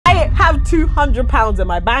have £200 in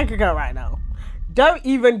my bank account right now. Don't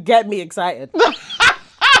even get me excited.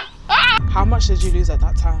 How much did you lose at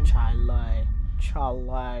that time? Charlie.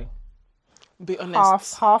 Be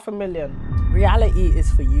honest. Half a million. Reality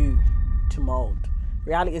is for you to mold.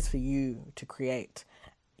 Reality is for you to create.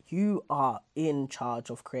 You are in charge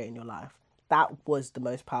of creating your life. That was the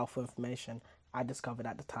most powerful information I discovered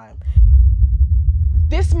at the time.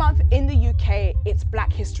 This month in the UK, it's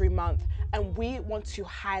Black History Month, and we want to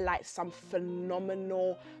highlight some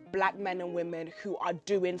phenomenal Black men and women who are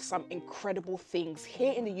doing some incredible things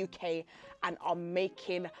here in the UK and are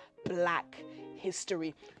making Black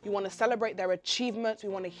history. We want to celebrate their achievements, we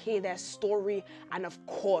want to hear their story, and of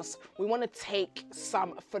course, we want to take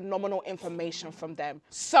some phenomenal information from them.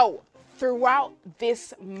 So, throughout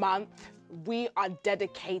this month, we are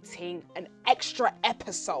dedicating an extra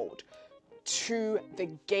episode to the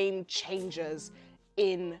game changers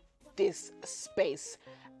in this space.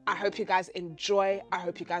 I hope you guys enjoy, I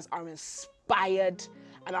hope you guys are inspired,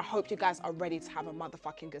 and I hope you guys are ready to have a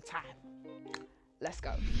motherfucking good time. Let's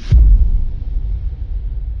go.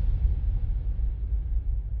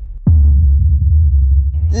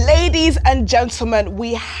 Ladies and gentlemen,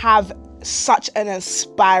 we have such an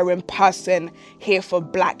inspiring person here for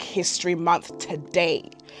Black History Month today.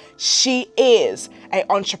 She is an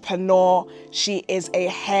entrepreneur, she is a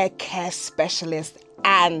hair care specialist,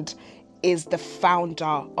 and is the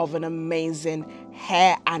founder of an amazing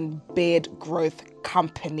hair and beard growth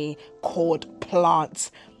company called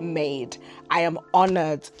Plants Made. I am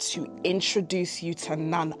honored to introduce you to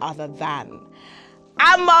none other than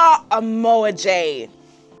Amma Amoaje.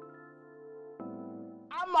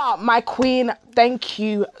 Amma, my queen, thank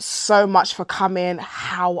you so much for coming.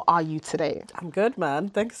 How are you today? I'm good, man.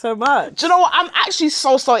 Thanks so much. Do you know what? I'm actually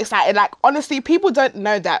so excited. Like, honestly, people don't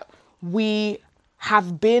know that we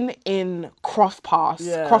have been in cross paths.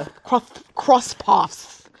 Yeah. Cross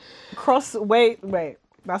paths. Wait,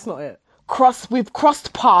 that's not it. We've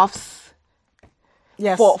crossed paths.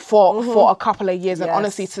 Yes. For a couple of years. Yes. And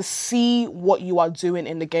honestly, to see what you are doing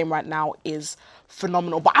in the game right now is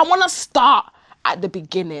phenomenal. But I want to start at the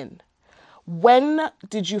beginning. When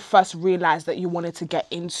did you first realize that you wanted to get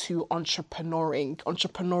into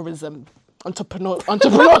entrepreneurship? Entrepreneurship.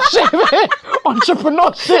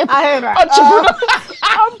 I hear that.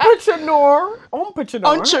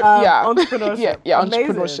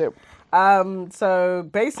 Entrepreneurship. So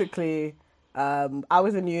basically, I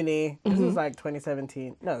was in uni. This was like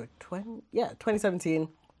 2017. 2017.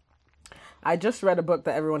 I just read a book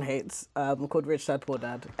that everyone hates, called Rich Dad Poor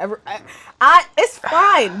Dad. It's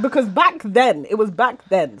fine because back then it was back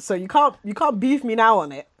then, so you can't beef me now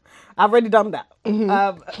on it. I've already done that.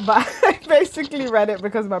 But I basically read it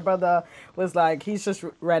because my brother was like, he's just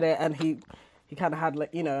read it and he kind of had like,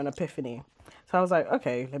 you know, an epiphany. So I was like,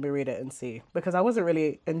 okay, let me read it and see, because I wasn't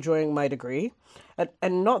really enjoying my degree,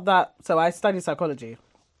 and not that. So I studied psychology,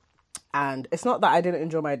 and it's not that I didn't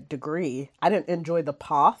enjoy my degree. I didn't enjoy the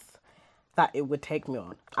path that it would take me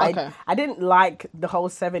on. Okay. I didn't like the whole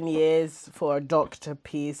 7 years for a doctor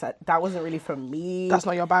piece. That wasn't really for me. That's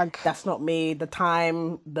not your bag. That's not me. The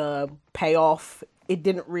time, the payoff, it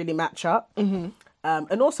didn't really match up. And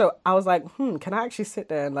also, I was like, can I actually sit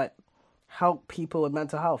there and like help people with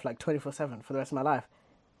mental health like 24/7 for the rest of my life?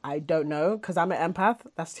 I don't know, because I'm an empath.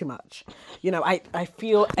 That's too much. You know, I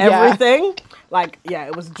feel everything. Like, yeah,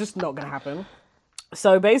 it was just not going to happen.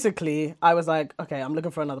 So basically, I was like, okay, I'm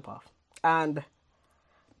looking for another path. And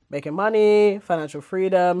making money, financial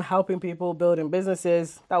freedom, helping people, building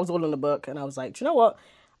businesses, that was all in the book. And I was like, do you know what?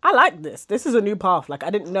 I like this. This is a new path. Like,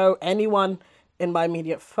 I didn't know anyone in my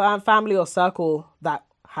immediate family or circle that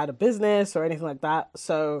had a business or anything like that.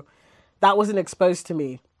 So that wasn't exposed to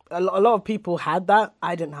me. A lot of people had that.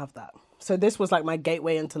 I didn't have that. So this was like my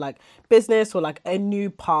gateway into like business or like a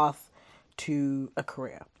new path to a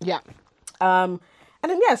career. Yeah. And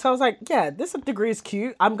then, so I was like, yeah, this degree is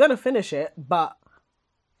cute. I'm going to finish it, but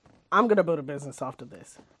I'm going to build a business after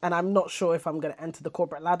this. And I'm not sure if I'm going to enter the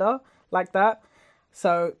corporate ladder like that.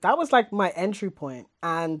 So that was like my entry point.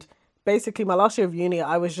 And basically my last year of uni,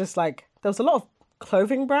 I was just like, there was a lot of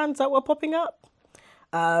clothing brands that were popping up.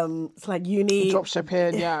 It's like uni.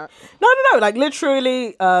 Dropshipping, yeah. No. Like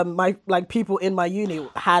literally, my like people in my uni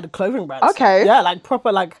had clothing brands. Okay. Yeah, like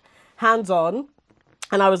proper like hands-on.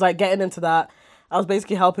 And I was like getting into that. I was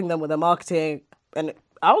basically helping them with their marketing, and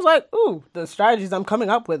I was like, ooh, the strategies I'm coming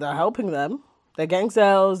up with are helping them. They're getting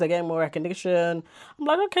sales, they're getting more recognition. I'm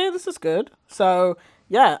like, okay, this is good. So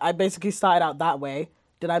yeah, I basically started out that way.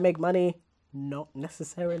 Did I make money? Not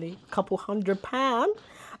necessarily. A couple £100.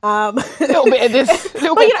 A little bit of this,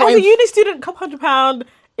 little but bit you know, as a uni student, a couple £100,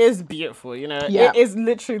 is beautiful, you know. Yeah. It is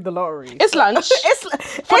literally the lottery. It's lunch. it's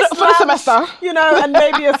for the semester, you know, and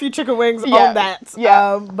maybe a few chicken wings Yeah. on that.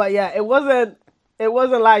 Yeah. But yeah, it wasn't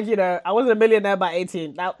like, you know, I wasn't a millionaire by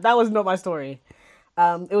 18. That was not my story.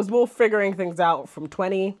 It was more figuring things out from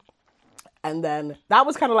 20, and then that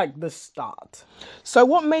was kind of like the start. So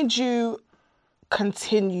what made you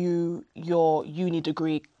continue your uni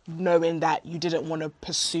degree knowing that you didn't want to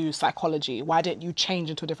pursue psychology? Why didn't you change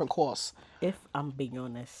into a different course? If I'm being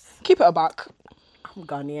honest, Keep it a buck. I'm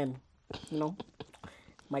Ghanaian, you know.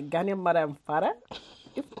 My Ghanaian mother and father,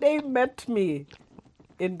 if they met me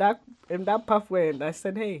in that pathway and I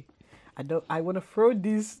said, hey, I want to throw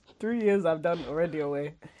these 3 years I've done already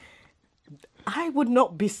away, I would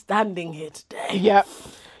not be standing here today. Yeah.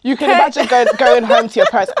 You can imagine going home to your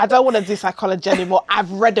parents. I don't want to do psychology anymore.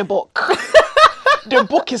 I've read a book. The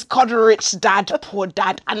book is called Rich Dad, Poor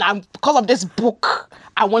Dad. And because of this book,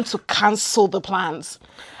 I want to cancel the plans.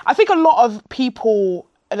 I think a lot of people,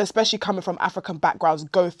 and especially coming from African backgrounds,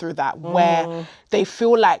 go through that where they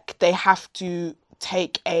feel like they have to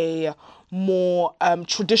take a more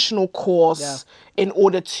traditional course in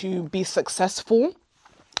order to be successful.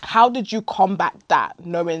 How did you combat that,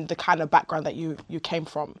 knowing the kind of background that you came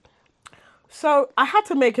from? So I had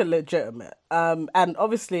to make it legitimate. And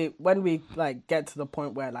obviously when we like get to the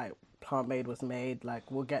point where like Plant Made was made, like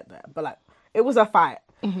we'll get there. But like it was a fight.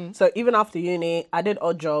 So even after uni, I did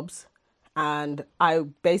odd jobs and I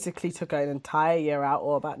basically took an entire year out,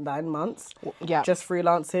 or about 9 months. Yeah. Just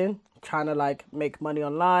freelancing, trying to like make money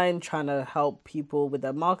online, trying to help people with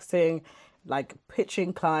their marketing, like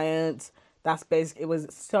pitching clients. That's basically, it was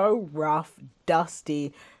so rough,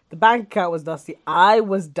 dusty. The bank account was dusty. I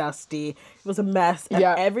was dusty. It was a mess. And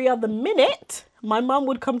every other minute, my mum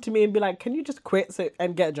would come to me and be like, can you just quit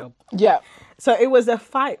and get a job? Yeah. So it was a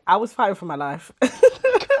fight. I was fighting for my life.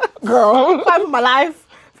 Girl. Fighting for my life.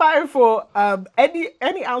 Fighting for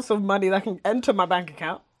any ounce of money that can enter my bank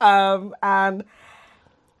account. And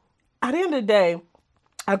at the end of the day,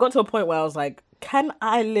 I got to a point where I was like, can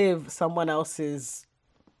I live someone else's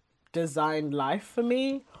designed life for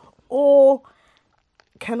me, or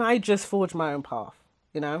can I just forge my own path,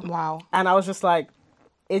 you know? Wow. And I was just like,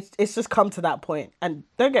 it's just come to that point. And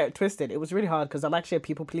don't get it twisted, it was really hard because I'm actually a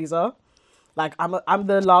people pleaser. Like I'm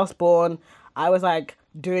the last born. I was like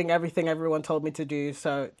doing everything everyone told me to do,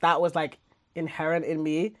 so that was like inherent in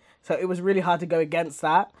me. So it was really hard to go against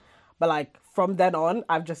that. But like from then on,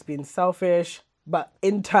 I've just been selfish, but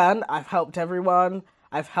in turn I've helped everyone.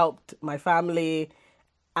 I've helped my family.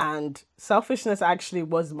 And selfishness actually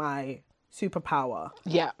was my superpower.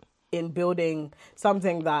 Yeah. In building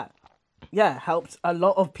something that, helped a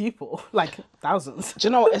lot of people, like thousands. Do you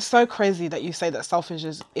know what? It's so crazy that you say that selfish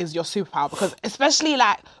is your superpower, because especially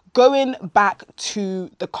like going back to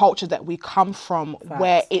the culture that we come from,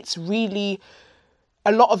 where it's really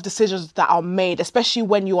a lot of decisions that are made, especially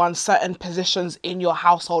when you're in certain positions in your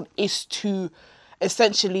household, is to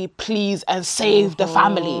essentially please and save the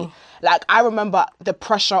family. Like I remember the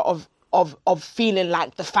pressure of feeling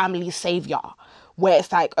like the family savior, where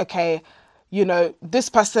it's like, okay, you know, this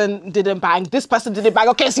person didn't bang, this person didn't bang.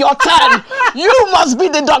 Okay, it's your turn. You must be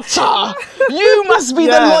the doctor. You must be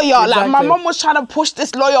the lawyer. Exactly. Like my mom was trying to push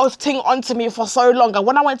this lawyer thing onto me for so long. And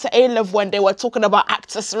when I went to A-Level, when they were talking about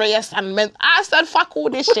actus reus and men, I said, fuck all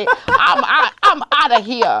this shit. I'm out of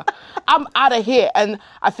here. I'm out of here. And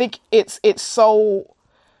I think it's so,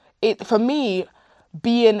 for me,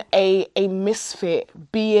 being a misfit,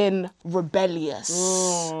 being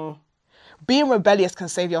rebellious. Being rebellious can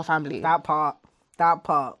save your family. That part.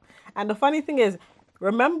 And the funny thing is,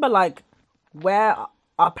 remember like where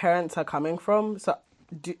our parents are coming from? So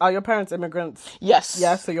are your parents immigrants? Yes.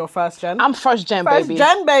 Yes, so you're first gen? I'm first gen, baby. First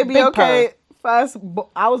gen, baby, Big okay.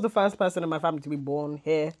 I was the first person in my family to be born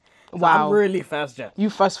here. So Wow. I'm really first gen. You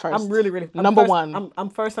first. I'm really. Number first, one. I'm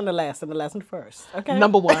first and the last and first. Okay.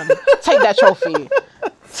 Number one. Take that trophy.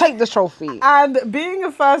 Take the trophy. And being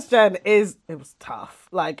a first gen it was tough.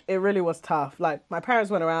 Like, it really was tough. Like, my parents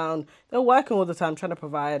went around, they were working all the time, trying to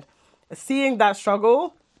provide. Seeing that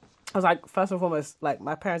struggle, I was like, first and foremost, like,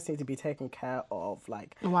 my parents need to be taken care of.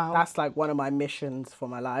 Like, Wow. That's like one of my missions for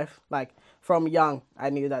my life. Like, from young, I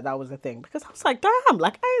knew that was a thing. Because I was like, damn,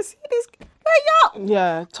 like, I didn't see these, they're young.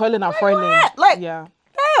 Yeah, toiling and froiling. Like, yeah.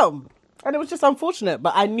 Damn. And it was just unfortunate.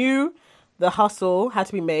 But I knew the hustle had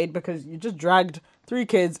to be made because you just dragged 3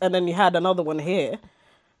 kids and then you had another one here.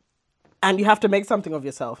 And you have to make something of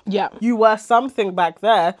yourself. Yeah. You were something back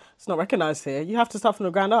there. It's not recognized here. You have to start from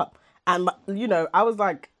the ground up. And, you know, I was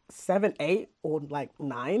like 7, 8 or like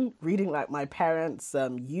 9 reading like my parents'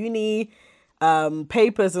 uni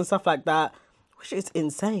papers and stuff like that. which is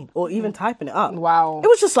insane. Or even typing it up. Wow. It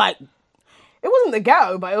was just like, it wasn't the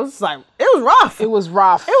ghetto, but it was like, it was rough. It was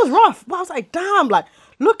rough. It was rough. But I was like, damn, like,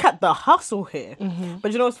 look at the hustle here.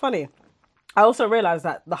 But you know what's funny? I also realized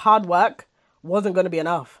that the hard work wasn't going to be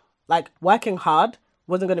enough. Like, working hard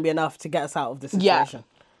wasn't going to be enough to get us out of this situation.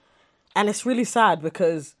 And it's really sad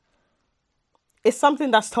because it's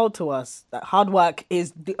something that's told to us that hard work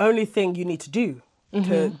is the only thing you need to do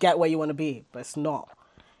to get where you want to be. But it's not.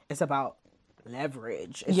 It's about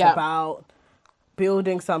leverage. It's about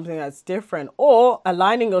building something that's different or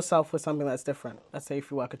aligning yourself with something that's different. Let's say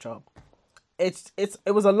if you work a job. It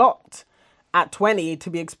was a lot at 20 to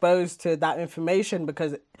be exposed to that information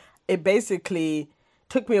because it basically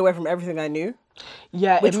took me away from everything I knew.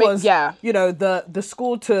 Yeah, which was, you know, the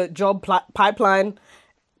school to job pipeline,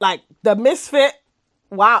 like the misfit.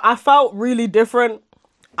 Wow, I felt really different.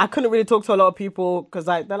 I couldn't really talk to a lot of people because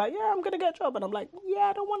like they're like, yeah, I'm gonna get a job, and I'm like, yeah,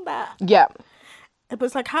 I don't want that. Yeah, it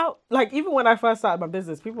was like how, like even when I first started my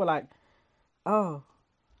business, people were like, oh,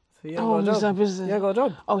 so you ain't got a job? You ain't got a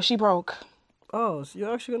job? Oh, she broke. Oh, so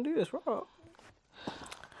you're actually gonna do this, bro?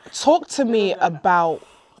 Talk to me about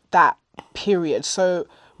that period. So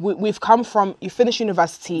we've come from, you finish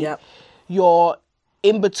university, you're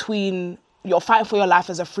in between, you're fighting for your life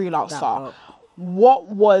as a freelancer. What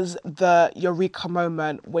was the eureka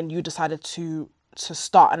moment when you decided to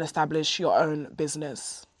start and establish your own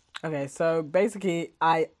business? Okay, so basically,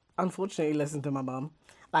 I unfortunately listened to my mum.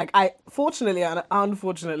 Like, I fortunately and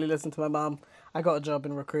unfortunately listened to my mum. I got a job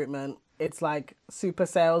in recruitment. It's like super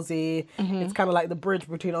salesy. It's kind of like the bridge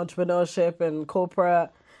between entrepreneurship and corporate,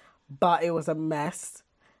 but it was a mess.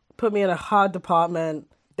 Put me in a hard department.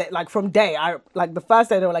 That, like from the first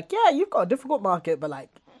day they were like, yeah, you've got a difficult market, but like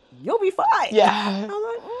you'll be fine. Yeah. I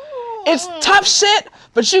was like, it's tough shit,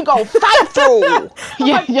 but you go fight through.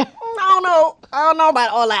 I don't know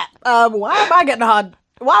about all that. Why am I getting hard?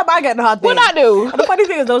 Why am I getting hard things? What I do? And the funny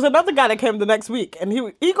thing is, there was another guy that came the next week, and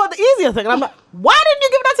he got the easier thing. And I'm like, why didn't you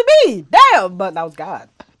give that to me? Damn! But that was God.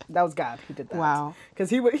 That was God. He did that. Wow.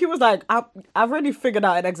 Because he was like, I've already figured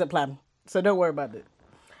out an exit plan, so don't worry about it.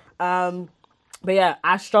 But yeah,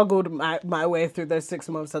 I struggled my way through those 6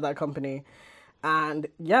 months at that company, and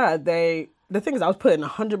yeah, the thing is, I was putting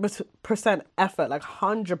 100% effort, like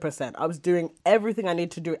 100%. I was doing everything I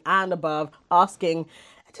need to do and above, asking.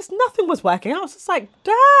 Just nothing was working out. I was just like,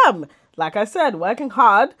 damn. Like I said, working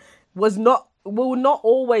hard will not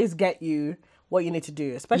always get you what you need to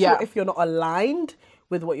do, especially if you're not aligned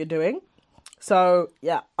with what you're doing. So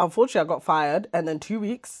yeah, unfortunately, I got fired, and then 2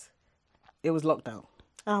 weeks, it was lockdown,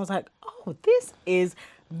 and I was like, oh, this is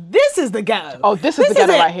the ghetto. Oh, this is the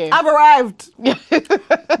ghetto right here. I've arrived.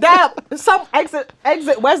 Damn, some exit.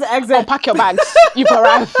 Where's the exit? Oh, pack your bags. You've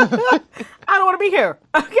arrived. I don't want to be here.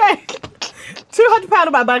 Okay. £200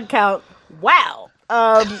 in my bank account. Wow.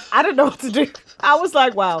 I didn't know what to do. I was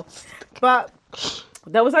like, wow. But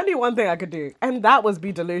there was only one thing I could do, and that was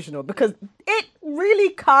be delusional, because it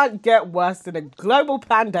really can't get worse than a global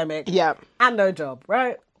pandemic and no job,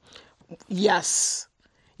 right? Yes.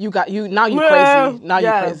 Now you're crazy. Now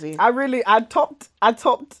you're crazy. I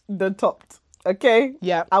topped the topped. Okay?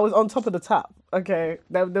 Yeah. I was on top of the top. Okay?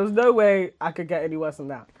 There was no way I could get any worse than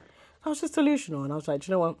that. I was just delusional, and I was like,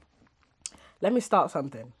 you know what? Let me start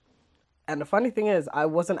something. And the funny thing is, I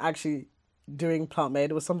wasn't actually doing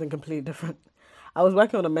plant-made. It was something completely different. I was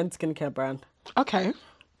working on a men's skincare brand. Okay.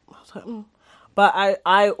 I was like, But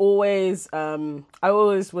I always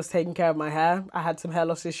was taking care of my hair. I had some hair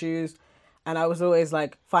loss issues, and I was always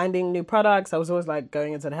like finding new products. I was always like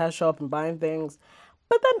going into the hair shop and buying things.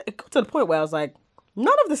 But then it got to the point where I was like,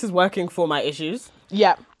 none of this is working for my issues.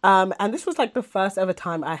 Yeah. And this was like the first ever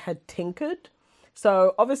time I had tinkered.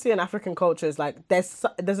 So obviously in African cultures, like there's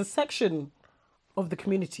a section of the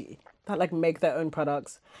community that like make their own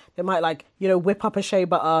products. They might like, you know, whip up a shea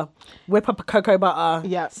butter, whip up a cocoa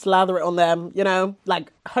butter, slather it on them, you know,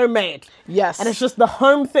 like homemade. Yes. And it's just the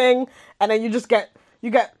home thing, and then you get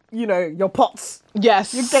you know, your pots.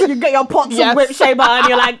 Yes. You get your pots of whipped shea butter, and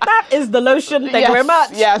you're like, that is the lotion. Thank you very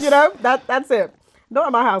much. Yes. You know, that's it. Not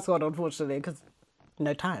in my household, unfortunately, because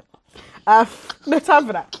no time. No time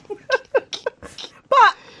for that.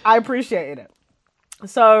 But I appreciated it.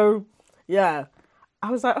 So, yeah, I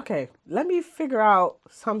was like, okay, let me figure out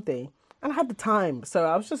something. And I had the time. So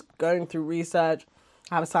I was just going through research.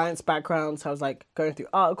 I have a science background, so I was like going through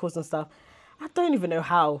articles and stuff. I don't even know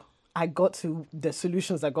how I got to the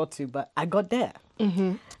solutions I got to, but I got there.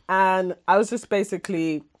 Mm-hmm. And I was just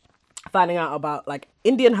basically finding out about like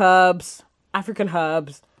Indian herbs, African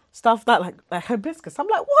herbs, stuff that like hibiscus. I'm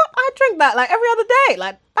like, what? I drink that like every other day.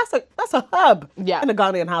 Like that's a herb in a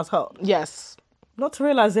Ghanaian household. Yes. not to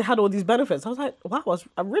realize they had all these benefits. I was like, wow,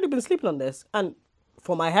 I've really been sleeping on this. And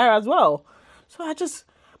for my hair as well. So I just,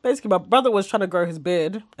 basically my brother was trying to grow his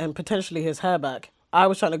beard and potentially his hair back. I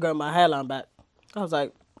was trying to grow my hairline back. I was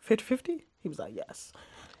like, 50-50? He was like, yes.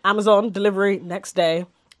 Amazon delivery next day.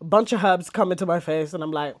 A bunch of herbs come into my face and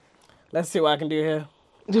I'm like, let's see what I can do here.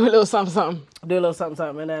 Do a little something, something. Do a little something,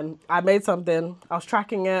 something. And then I made something. I was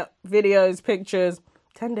tracking it, videos, pictures.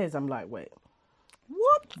 10 days, I'm like, wait,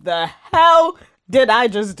 what the hell did I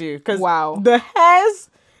just do? Because the hairs,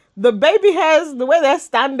 the baby hairs, the way they're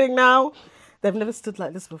standing now, they've never stood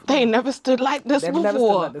like this before. They never stood like this before. Never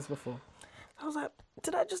stood like this before. I was like,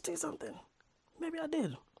 did I just do something? Maybe I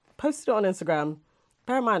did. Posted it on Instagram.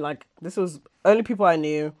 Bear in mind, like, this was only people I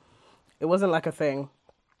knew. It wasn't like a thing.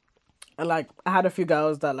 And like, I had a few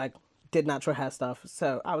girls that like did natural hair stuff.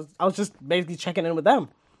 So I was just basically checking in with them.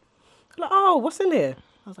 Like, oh, what's in here?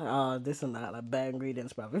 I was like, oh, this and that, like bare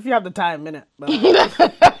ingredients, bro. If you have the time, minute.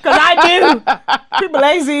 Because I do. People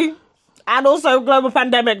lazy. And also global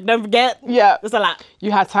pandemic, don't forget. Yeah. It's a lot.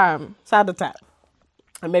 You had time. So I had the time.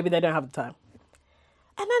 And maybe they don't have the time.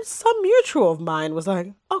 And then some mutual of mine was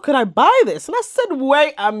like, oh, could I buy this? And I said,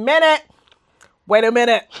 wait a minute. Wait a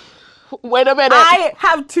minute. Wait a minute. I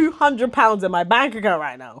have £200 in my bank account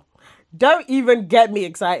right now. Don't even get me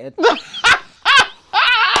excited.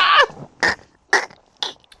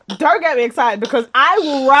 Don't get me excited because I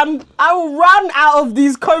will run out of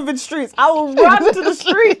these COVID streets. I will run to the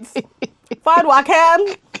streets. Find what I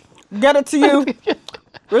can. Get it to you.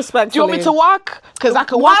 Respectfully. Do you want me to walk? Because I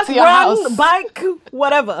can walk to your house. Bike,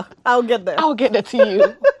 whatever. I'll get there. I'll get there to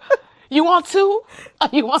you. You want two?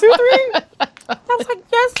 You want 2, 3? I was like,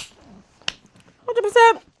 yes.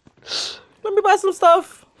 100%. Let me buy some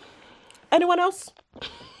stuff. Anyone else?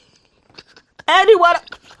 Anyone?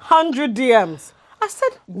 100 DMs. I said,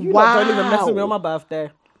 you lot don't even mess with me on my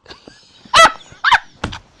birthday.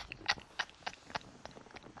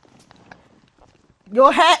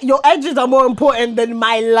 Your hair, your edges are more important than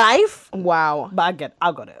my life. Wow. But I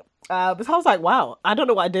got it. But I was like, wow, I don't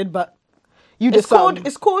know what I did, but it's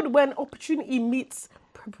called when opportunity meets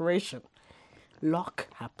preparation. Luck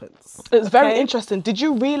happens. It's very interesting. Did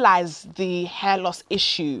you realize the hair loss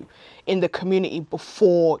issue in the community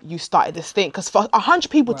before you started this thing? Because for 100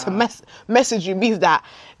 people to message you means that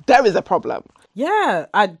there is a problem. Yeah,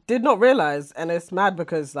 I did not realize, and it's mad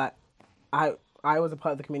because like I was a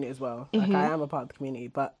part of the community as well. Like I am a part of the community,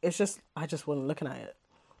 but it's just I just wasn't looking at it.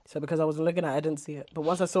 So because I wasn't looking at it, I didn't see it. But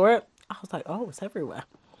once I saw it, I was like, oh, it's everywhere.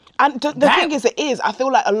 And the thing is, I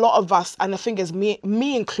feel like a lot of us, and the thing is, me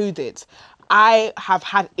included, I have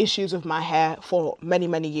had issues with my hair for many,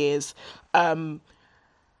 many years. I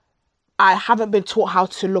haven't been taught how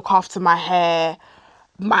to look after my hair.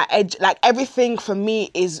 My edge, like everything for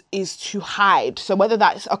me is to hide. So whether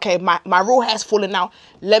that's, okay, my real hair's falling out,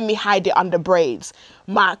 let me hide it under braids.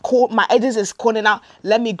 My edges is calling out,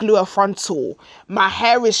 let me glue a frontal. My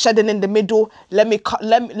hair is shedding in the middle, let me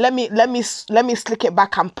slick it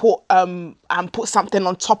back and put something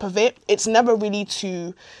on top of it. It's never really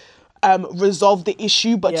to resolve the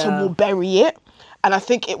issue, but to more bury it. And I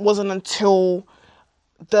think it wasn't until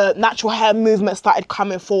the natural hair movement started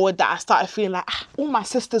coming forward that I started feeling like all my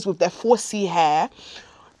sisters with their 4C hair,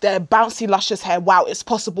 their bouncy, luscious hair, wow, it's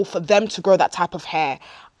possible for them to grow that type of hair.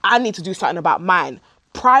 I need to do something about mine.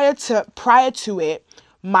 Prior to it,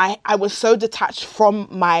 I was so detached from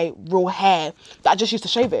my real hair that I just used to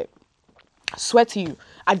shave it. I swear to you,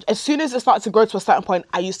 as soon as it started to grow to a certain point,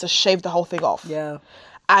 I used to shave the whole thing off. Yeah.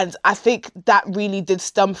 And I think that really did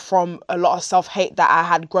stem from a lot of self-hate that I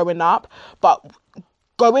had growing up. But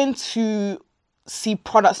going to see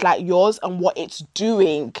products like yours and what it's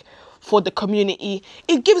doing for the community,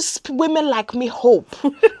 it gives women like me hope.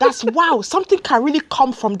 That's wow, something can really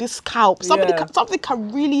come from this scalp. Something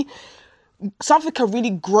can really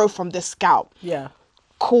grow from this scalp. Yeah.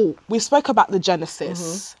 Cool. We spoke about the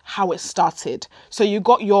genesis, how it started. So you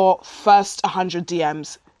got your first 100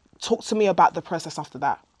 DMs. Talk to me about the process after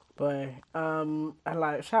that. Boy, and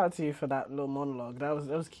like shout out to you for that little monologue. That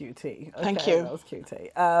was cute tea. Okay, thank you. That was cute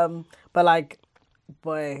tea. But like,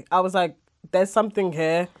 boy, I was like, there's something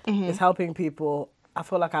here. It's helping people. I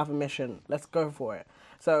feel like I have a mission. Let's go for it.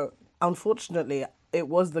 So unfortunately, it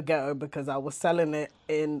was the ghetto because I was selling it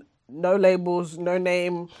in no labels, no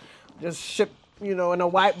name, just shipped, in a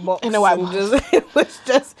white box. In a white box. It was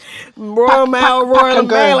just Royal Mail, Royal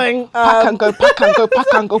Mailing. Pack and go. It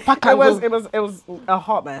was a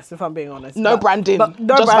hot mess, if I'm being honest. No branding.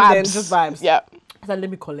 No just branding, vibes. just vibes. Yeah. So let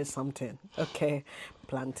me call it something. Okay.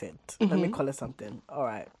 Planted. Let me call it something. All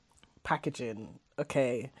right. Packaging.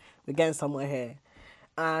 Okay. We're getting somewhere here.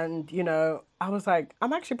 And, you know, I was like,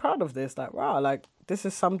 I'm actually proud of this. Like, wow, like this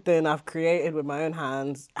is something I've created with my own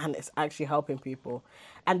hands and it's actually helping people.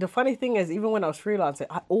 And the funny thing is, even when I was freelancing,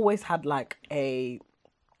 I always had like a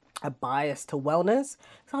bias to wellness.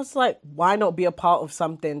 So I was like, why not be a part of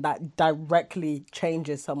something that directly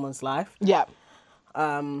changes someone's life? Yeah.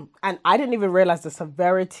 And I didn't even realize the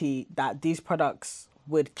severity that these products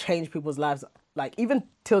would change people's lives. Like, even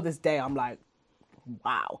till this day, I'm like,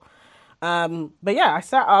 wow. But yeah, I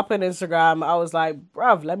set up an Instagram. I was like,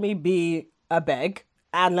 bruv, let me be a beg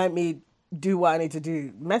and let me do what I need to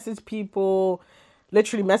do. Message people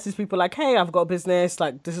like, hey, I've got a business.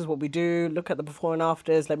 Like, this is what we do. Look at the before and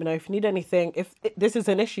afters. Let me know if you need anything. If this is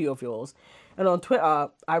an issue of yours. And on Twitter,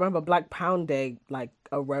 I remember Black Pound Day, like,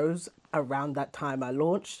 arose around that time I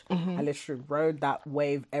launched. I literally rode that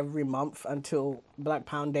wave every month until Black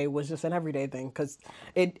Pound Day was just an everyday thing, because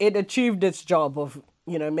it achieved its job of,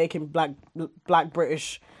 you know, making black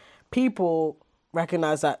British people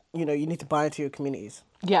recognize that, you know, you need to buy into your communities.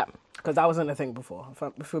 Yeah. Because that wasn't a thing before,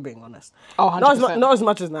 if we're being honest. Oh, 100%. Not as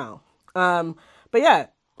much as now. But yeah,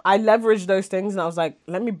 I leveraged those things and I was like,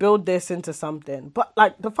 let me build this into something. But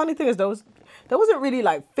like, the funny thing is there wasn't really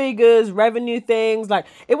like figures, revenue things. Like,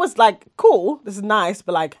 it was like, cool, this is nice.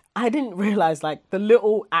 But like, I didn't realize like the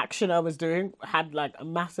little action I was doing had like a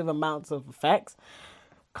massive amounts of effects.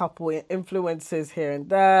 Couple influences here and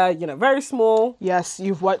there, you know, very small. Yes,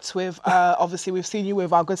 you've worked with, obviously we've seen you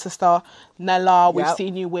with our good sister Nella, we've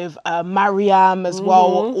seen you with Mariam as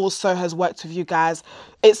well, also has worked with you guys.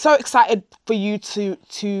 It's so excited for you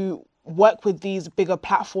to work with these bigger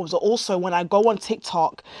platforms. Also, when I go on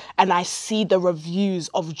TikTok and I see the reviews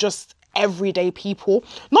of just everyday people,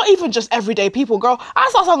 not even just everyday people, girl, I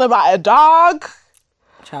saw something about a dog.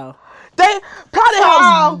 Ciao. They Planet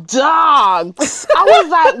House dogs. I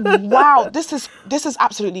was like, wow, this is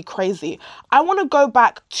absolutely crazy. I want to go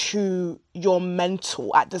back to your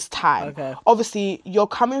mental at this time. Okay. Obviously, you're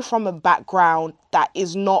coming from a background that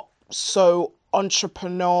is not so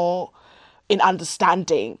entrepreneurial in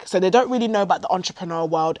understanding. So they don't really know about the entrepreneurial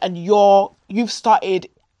world, and you've started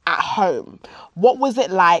at home. What was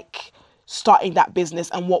it like starting that business,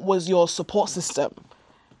 and what was your support system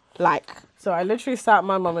like? So I literally sat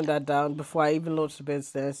my mum and dad down before I even launched the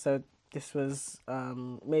business. So this was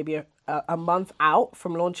maybe a month out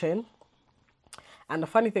from launching. And the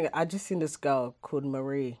funny thing, I just seen this girl called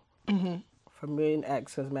Marie from Millionaire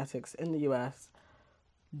Cosmetics in the US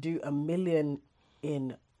do 1 million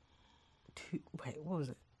in what was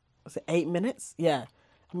it? Was it 8 minutes? Yeah.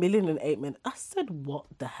 1 million in 8 minutes. I said, what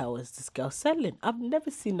the hell is this girl selling? I've never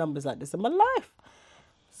seen numbers like this in my life.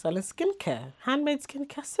 Selling skincare, handmade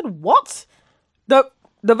skincare. I said, what? The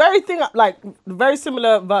very thing, like, the very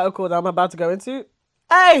similar vertical that I'm about to go into.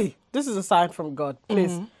 Hey, this is a sign from God.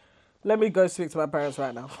 Please, let me go speak to my parents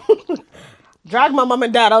right now. Drag my mum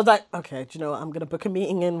and dad. I was like, okay, do you know what? I'm going to book a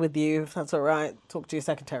meeting in with you, if that's all right. Talk to your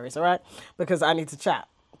secretaries, all right? Because I need to chat.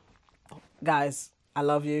 Guys, I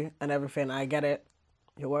love you and everything. I get it.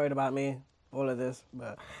 You're worried about me, all of this.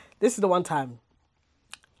 But this is the one time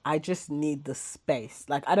I just need the space.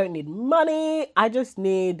 Like, I don't need money. I just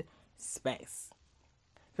need space.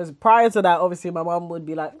 Because prior to that, obviously, my mom would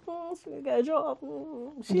be like, should get a job?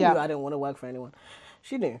 She knew I didn't want to work for anyone.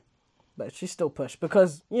 She knew. But she still pushed.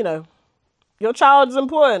 Because, you know, your child is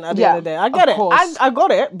important at the end of the day. I get it. I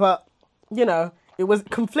got it. But, you know, it was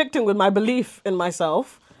conflicting with my belief in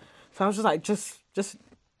myself. So I was just like, just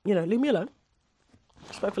you know, leave me alone.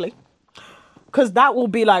 Respectfully. Because that will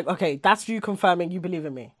be like, okay, that's you confirming you believe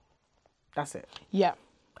in me. That's it. Yeah.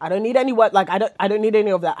 I don't need any work. Like, I don't need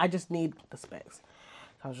any of that. I just need the space.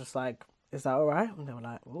 So I was just like, is that all right? And they were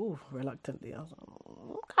like, ooh, reluctantly. I was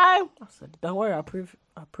like, okay. I said, don't worry, I'll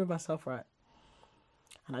prove myself right.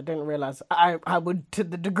 And I didn't realize I would, to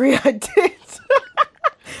the degree I did.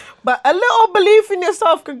 But a little belief in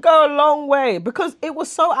yourself could go a long way, because it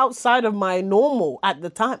was so outside of my normal at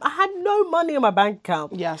the time. I had no money in my bank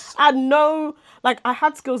account. Yes. I had no, like, I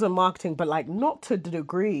had skills in marketing, but like not to the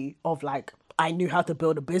degree of like, I knew how to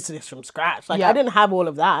build a business from scratch. Like, I didn't have all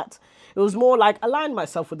of that. It was more like align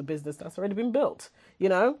myself with the business that's already been built, you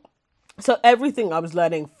know? So everything I was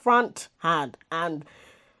learning front hand. And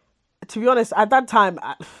to be honest, at that time,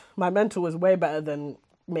 my mental was way better than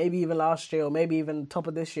maybe even last year or maybe even top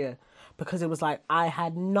of this year, because it was like I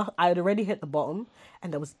had already hit the bottom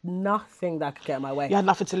and there was nothing that could get in my way. You had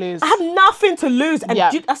nothing to lose. I had nothing to lose. And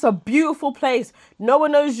that's a beautiful place. No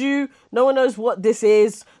one knows you. No one knows what this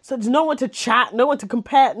is. So there's no one to chat, no one to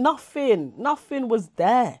compare. Nothing was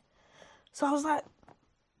there. So I was like,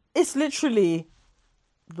 it's literally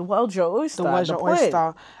the world's your oyster. The world's your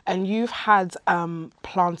oyster. And you've had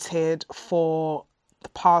planted for the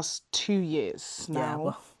past 2 years now. Yeah,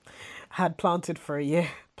 well, had planted for a year,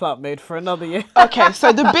 plant made for another year. Okay,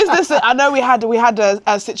 so the business, I know we had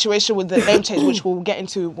a situation with the name change, which we'll get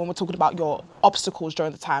into when we're talking about your obstacles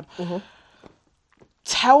during the time.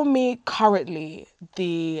 Tell me currently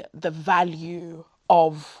the value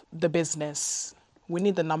of the business. We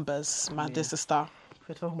need the numbers, my dear sister. If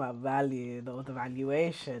we're talking about value or the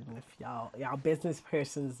valuation, if y'all business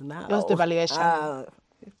persons now. What's the valuation?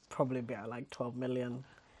 It'd probably be at like 12 million.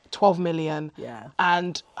 12 million. Yeah.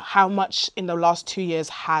 And how much in the last 2 years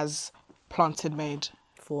has Planted made?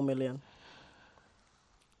 4 million.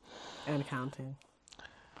 And counting.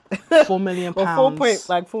 4 million Well, pounds.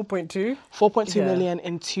 4.2. 4.2 Yeah. million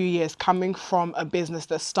in 2 years, coming from a business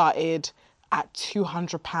that started at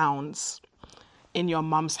 £200 in your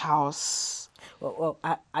mum's house. Well,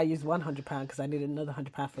 I used £100 because I needed another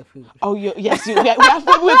 £100 for food. Oh, yes, we've got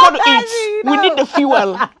to eat. We need the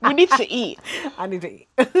fuel. We need to eat. I need to eat.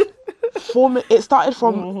 It started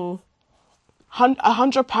from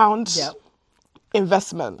 £100 Yep.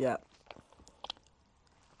 investment Yeah.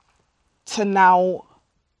 to now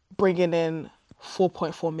bringing in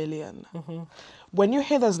 4.4 million. When you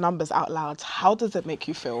hear those numbers out loud, how does it make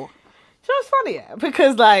you feel? So it's funny, yeah,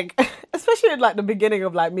 because like, especially in like the beginning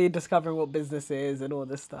of like me discovering what business is and all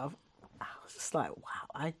this stuff, I was just like, wow,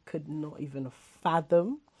 I could not even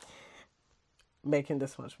fathom making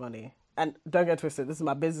this much money. And don't get twisted, this is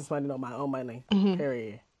my business money, not my own money.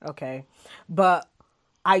 Period. Okay, but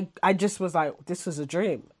I just was like, this was a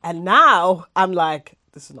dream, and now I'm like,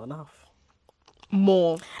 this is not enough.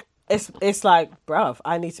 More. It's like, bruv,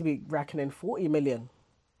 I need to be reckoning 40 million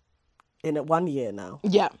in 1 year now.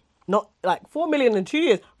 Yeah. Not like 4 million in 2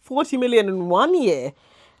 years, 40 million in 1 year.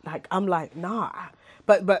 Like, I'm like, nah.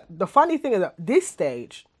 But the funny thing is at this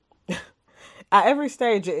stage, at every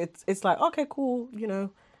stage, it's like, okay, cool, you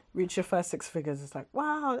know, reach your first 6 figures. It's like,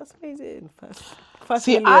 wow, that's amazing. First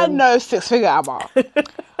See, million. I know 6-figure Amma.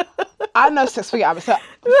 I know 6-figure Amma. So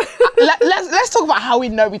let's talk about how we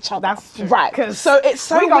know each other. That's true, Right. 'cause So it's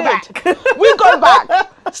so we go weird. back. We go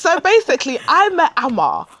back. So basically, I met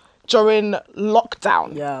Amma during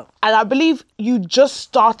lockdown. Yeah. And I believe you just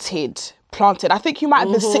started Planted. I think you might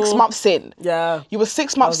have been 6 months in. Yeah. You were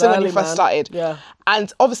 6 months in was when you early, first man. started. Yeah.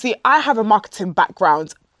 And obviously, I have a marketing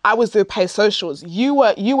background. I was doing paid socials. You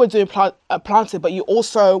were doing Planted, but you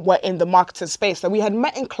also were in the marketing space. So we had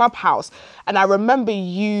met in Clubhouse, and I remember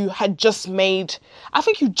you had just made. I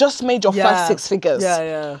think you just made your first 6 figures. Yeah,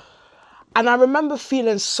 yeah. And I remember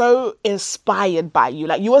feeling so inspired by you.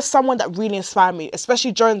 Like, you were someone that really inspired me,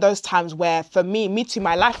 especially during those times where, for me too,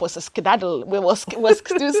 my life was a skedaddle. My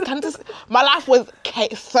life was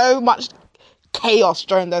so much chaos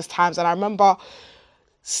during those times. And I remember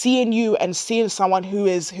seeing you and seeing someone who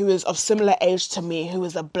is of similar age to me, who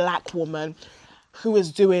is a Black woman, who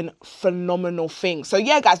is doing phenomenal things. So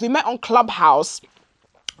yeah, guys, we met on Clubhouse.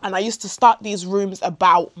 And I used to start these rooms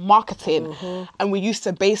about marketing. And we used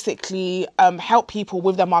to basically help people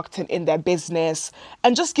with their marketing in their business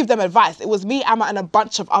and just give them advice. It was me, Emma, and a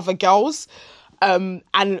bunch of other girls.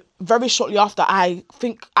 And very shortly after, I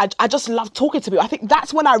think I just loved talking to people. I think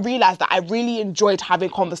that's when I realized that I really enjoyed having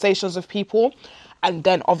conversations with people. And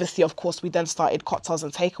then obviously, of course, we then started cocktails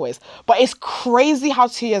and takeaways. But it's crazy how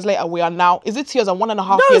 2 years later we are now, is it 2 years and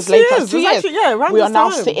 1.5 years later? It's 2 years. Actually, yeah, around we are this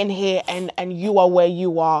now time. sitting here and you are where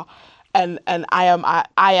you are and I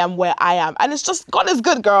am where I am. And it's just, God is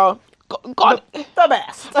good, girl. God. The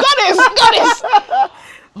best. God is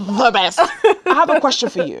the best. I have a question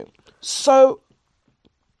for you. So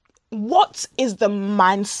what is the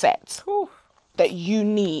mindset that you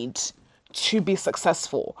need to be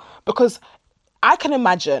successful? Because I can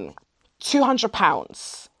imagine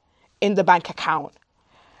 £200 in the bank account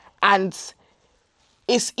and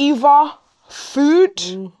it's either food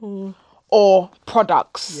or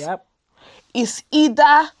products. Yep. It's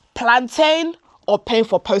either plantain or paying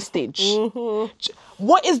for postage.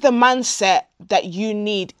 What is the mindset that you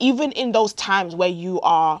need, even in those times where you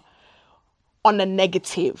are on a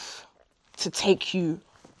negative, to take you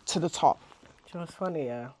to the top? You know what's funny,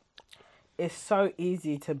 yeah? It's so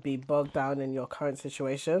easy to be bogged down in your current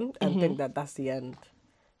situation and think that that's the end.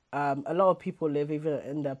 A lot of people live either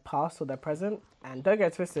in their past or their present. And don't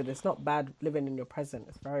get twisted, it's not bad living in your present.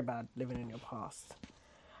 It's very bad living in your past.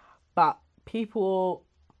 But people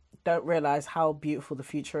don't realize how beautiful the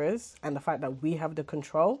future is and the fact that we have the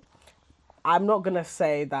control. I'm not going to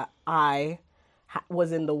say that I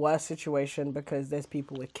was in the worst situation because there's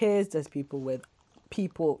people with kids, there's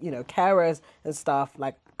people, you know, carers and stuff.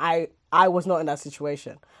 Like, I was not in that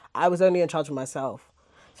situation. I was only in charge of myself.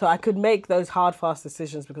 So I could make those hard, fast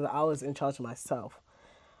decisions because I was in charge of myself.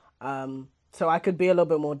 So I could be a little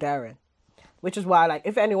bit more daring, which is why, like,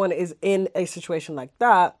 if anyone is in a situation like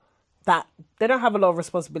that they don't have a lot of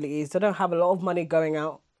responsibilities, they don't have a lot of money going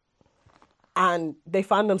out, and they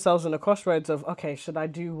find themselves in a crossroads of, okay, should I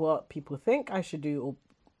do what people think I should do, or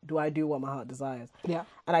do I do what my heart desires? Yeah.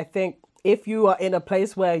 And I think if you are in a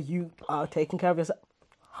place where you are taking care of yourself,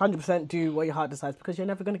 100% do what your heart decides, because you're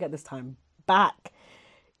never going to get this time back.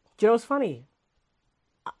 Do you know what's funny?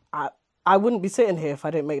 I wouldn't be sitting here if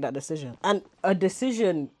I didn't make that decision. And a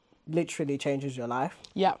decision literally changes your life.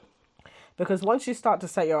 Yeah. Because once you start to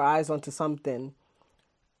set your eyes onto something,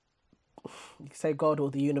 you can say God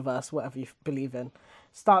or the universe, whatever you believe in,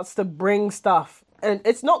 starts to bring stuff. And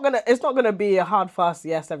it's not gonna be a hard, fast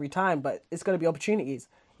yes every time, but it's gonna be opportunities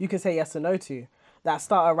you can say yes or no to that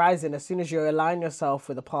start arising as soon as you align yourself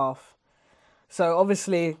with a path. So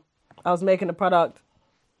obviously, I was making a product.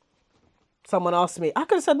 Someone asked me, I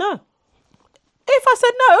could have said no. If I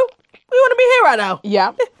said no, we wouldn't be here right now.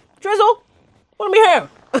 Yeah. Drizzle, wouldn't be here.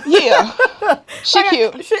 Yeah. She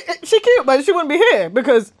cute. She cute, but she wouldn't be here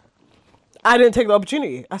because I didn't take the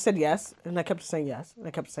opportunity. I said yes, and I kept saying yes, and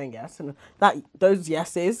I kept saying yes, and those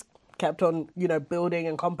yeses kept on, building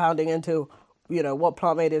and compounding into, what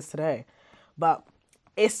Plant Made is today. But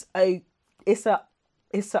it's a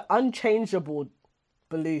unchangeable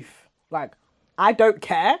belief. Like, I don't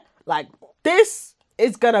care. Like, this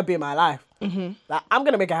is gonna be my life. Mm-hmm. Like, I'm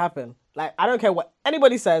gonna make it happen. Like, I don't care what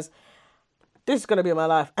anybody says. This is gonna be my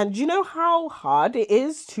life. And do you know how hard it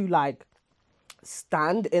is to, like,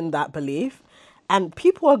 stand in that belief? And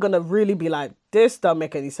people are gonna really be like, this don't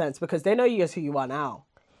make any sense, because they know you as who you are now.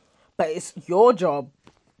 But it's your job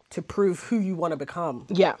to prove who you want to become.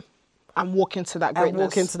 Yeah. And walk into that greatness. And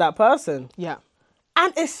walk into that person. Yeah.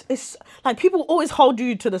 And it's like, people always hold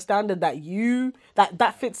you to the standard that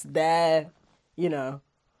that fits their,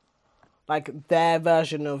 like, their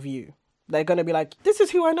version of you. They're going to be like, this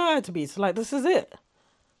is who I know her to be. So, like, this is it.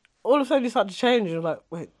 All of a sudden you start to change. You're like,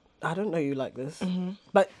 wait, I don't know you like this. Mm-hmm.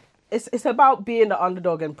 But it's about being the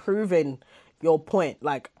underdog and proving your point.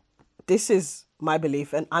 Like, this is my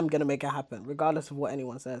belief and I'm going to make it happen, regardless of what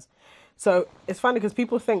anyone says. So it's funny because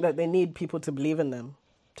people think that they need people to believe in them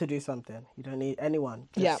to do something. You don't need anyone.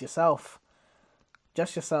 Just yourself.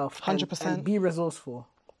 Just yourself. 100%. And be resourceful.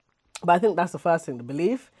 But I think that's the first thing, the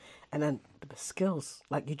belief, and then the skills.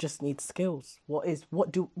 Like, you just need skills.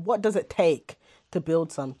 What does it take to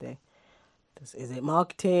build something? Is it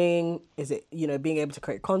marketing? Is it, being able to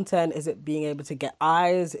create content? Is it being able to get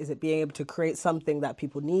eyes? Is it being able to create something that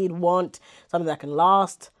people need, want, something that can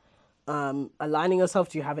last? Aligning yourself,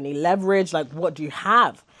 do you have any leverage? Like, what do you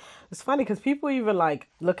have? It's funny because people even, like,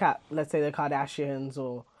 look at, let's say, the Kardashians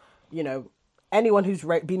or, anyone who's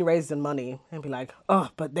been raised in money and be like, oh,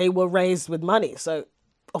 but they were raised with money, so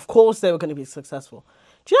of course they were going to be successful.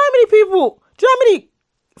 Do you know how many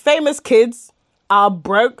famous kids are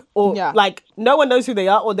broke or like no one knows who they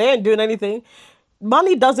are or they ain't doing anything?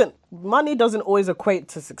 Money doesn't always equate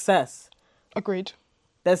to success. Agreed.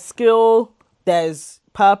 There's skill, there's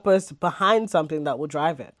purpose behind something that will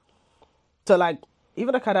drive it. So, like,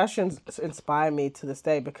 even the Kardashians inspire me to this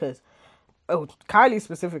day because, Kylie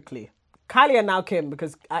specifically. Kylie and now Kim,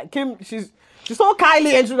 because Kim, she saw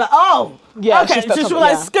Kylie and she was like, oh, yeah, okay. She was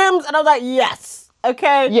like, Skims, and I was like, yes,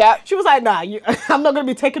 okay. Yeah. She was like, nah, I'm not going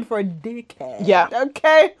to be taken for a dickhead. Yeah.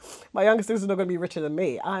 Okay. My younger sister's not going to be richer than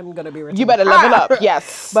me. I'm going to be richer You better level up,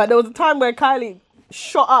 yes. But there was a time where Kylie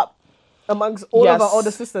shot up amongst all of her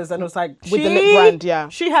older sisters, and it was like, with the lip brand, yeah.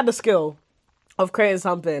 She had the skill of creating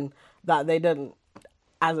something that they didn't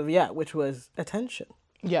as of yet, which was attention.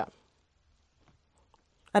 Yeah.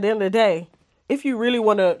 At the end of the day, if you really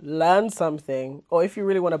want to learn something or if you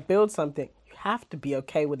really want to build something, you have to be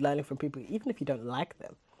okay with learning from people, even if you don't like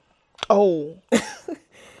them. Oh,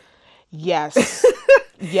 yes,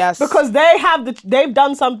 yes. Because they've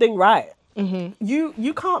done something right. Mm-hmm.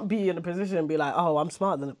 You can't be in a position and be like, oh, I'm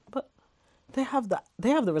smarter than them, but they have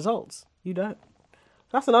the results. You don't.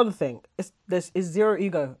 That's another thing. There's zero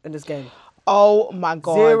ego in this game. Oh my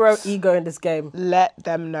God. Zero ego in this game. Let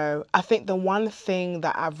them know. I think the one thing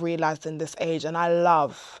that I've realized in this age, and I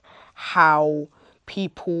love how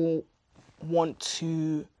people want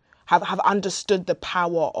to have understood the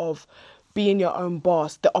power of being your own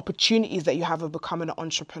boss, the opportunities that you have of becoming an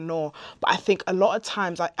entrepreneur. But I think a lot of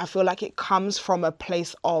times I feel like it comes from a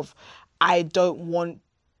place of, I don't want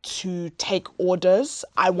to take orders.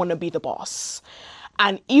 I want to be the boss.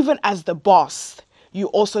 And even as the boss, you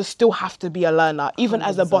also still have to be a learner. Even 100%.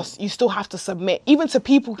 As a boss, you still have to submit, even to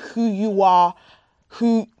people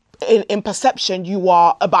who in perception you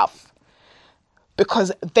are above,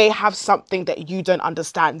 because they have something that you don't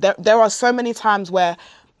understand. There are so many times where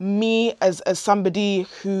me as somebody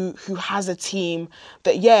who has a team,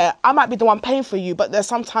 that yeah, I might be the one paying for you, but there's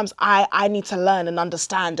sometimes I need to learn and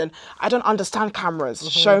understand, and I don't understand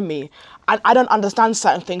cameras, show me. I don't understand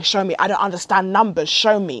certain things, show me. I don't understand numbers,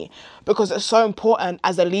 show me. Because it's so important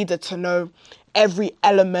as a leader to know every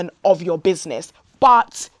element of your business.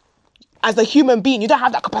 But as a human being, you don't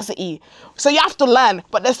have that capacity. So you have to learn.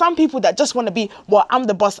 But there's some people that just want to be, well, I'm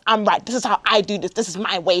the boss, I'm right. This is how I do this. This is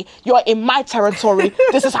my way. You're in my territory.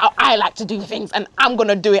 This is how I like to do things, and I'm going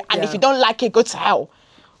to do it. And if you don't like it, go to hell.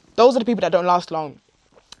 Those are the people that don't last long.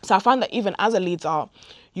 So I find that even as a leader,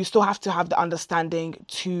 you still have to have the understanding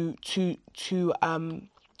to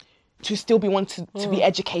still be wanted to be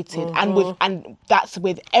educated, and that's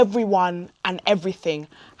with everyone and everything,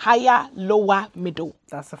 higher, lower, middle.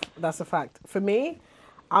 That's a fact. For me,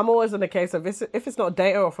 I'm always in the case of if it's not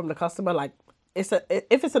data or from the customer, like if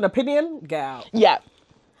it's an opinion, get out. Yeah.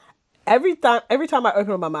 Every time I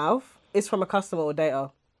open my mouth, it's from a customer or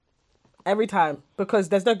data. Every time, because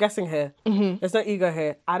there's no guessing here. There's no ego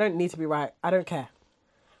here. I don't need to be right. I don't care.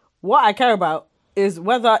 What I care about is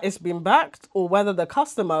whether it's been backed or whether the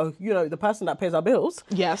customer, the person that pays our bills,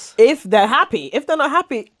 yes, if they're happy. If they're not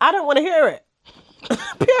happy, I don't want to hear it.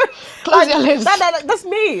 Close your lips. That's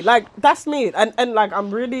me. Like, that's me. And like,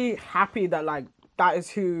 I'm really happy that like, that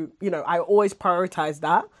is who, I always prioritize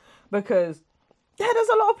that, because there's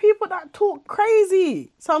a lot of people that talk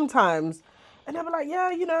crazy sometimes. And they'll be like,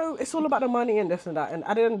 yeah, it's all about the money and this and that. And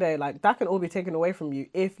at the end of the day, like, that can all be taken away from you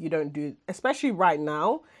if you don't do, especially right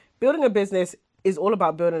now, building a business is all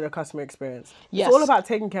about building a customer experience. Yes. It's all about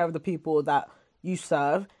taking care of the people that you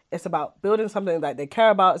serve. It's about building something that they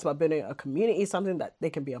care about. It's about building a community, something that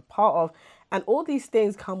they can be a part of. And all these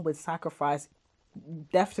things come with sacrifice,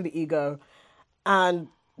 death to the ego, and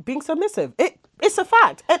being submissive. It's a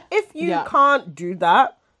fact. And if you can't do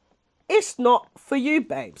that, it's not for you,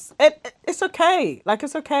 babes. It's okay. Like,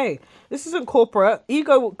 it's okay. This isn't corporate.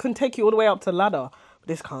 Ego can take you all the way up to the ladder. But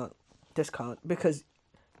this can't. Because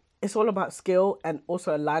it's all about skill and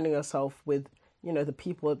also aligning yourself with, the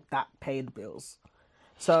people that pay the bills.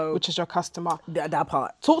 So, which is your customer. That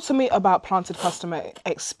part. Talk to me about planted customer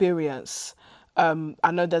experience.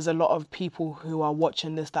 I know there's a lot of people who are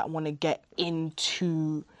watching this that want to get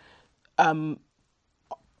into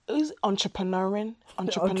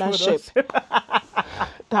entrepreneurship.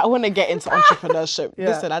 That I want to get into entrepreneurship. Yeah.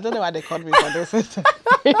 Listen, I don't know why they called me for this.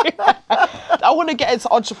 I want to get into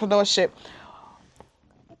entrepreneurship.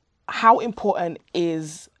 How important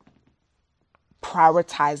is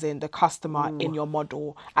prioritizing the customer in your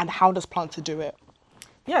model, and how does Planted do it?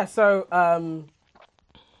 Yeah, so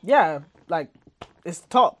like it's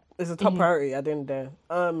top. It's a top priority at the end of the day.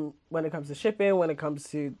 When it comes to shipping, when it comes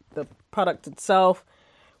to the product itself,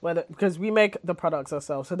 because we make the products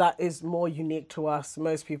ourselves, so that is more unique to us.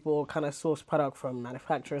 Most people kind of source product from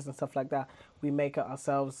manufacturers and stuff like that. We make it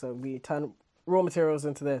ourselves, so we turn raw materials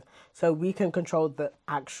into this, so we can control the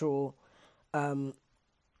actual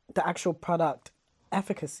product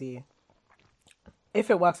efficacy, if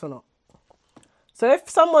it works or not. So if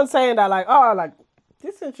someone's saying that like, oh, like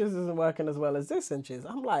this inches isn't working as well as this inches,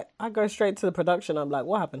 I'm like, I go straight to the production. I'm like,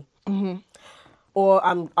 what happened? Or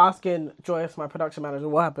I'm asking Joyce, my production manager,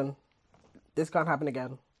 what happened? This can't happen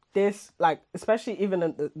again. This, like, especially even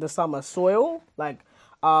in the summer, soil, like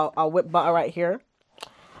our whipped butter right here,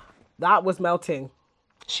 that was melting.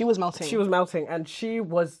 She was melting. And she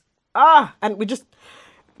was, and we just,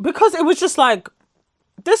 because it was just like,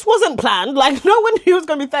 this wasn't planned. Like, no one knew it was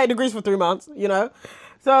going to be 30 degrees for 3 months,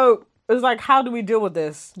 So it was like, how do we deal with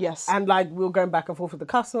this? Yes. And like, we were going back and forth with the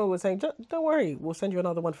customer. We're saying, don't worry, we'll send you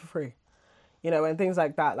another one for free. And things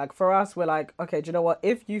like that. Like, for us, we're like, okay, do you know what?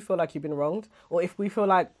 If you feel like you've been wronged, or if we feel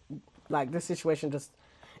like this situation just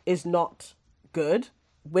is not good,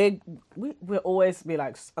 we'll always be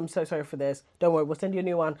like, I'm so sorry for this. Don't worry, we'll send you a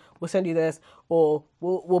new one. We'll send you this, or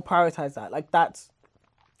we'll prioritize that. Like, that's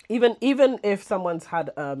even if someone's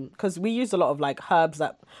had because we use a lot of like herbs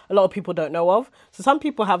that a lot of people don't know of. So some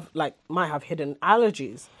people might have hidden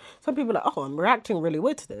allergies. Some people are like, oh, I'm reacting really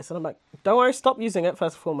weird to this, and I'm like, don't worry, stop using it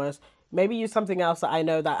first and foremost. Maybe use something else that I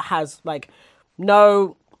know that has like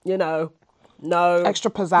no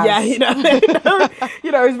extra pizzazz. Yeah,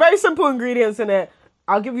 it's very simple ingredients in it.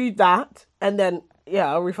 I'll give you that, and then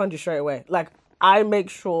I'll refund you straight away. Like, I make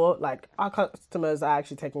sure like our customers are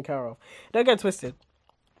actually taken care of. Don't get twisted.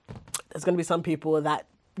 There's gonna be some people that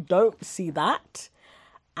don't see that,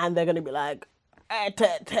 and they're gonna be like,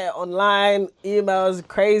 online, emails,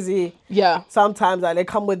 crazy. Yeah. Sometimes like they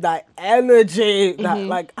come with that energy that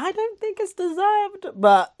like, I don't think it's deserved,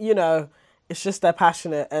 but it's just they're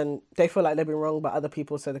passionate and they feel like they've been wronged by other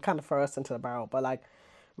people, so they kind of throw us into the barrel. But like,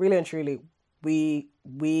 really and truly, we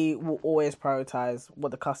will always prioritize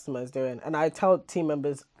what the customer is doing. And I tell team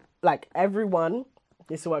members, like, everyone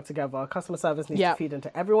needs to work together. Customer service needs to feed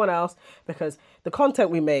into everyone else, because the content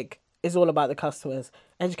we make is all about the customers,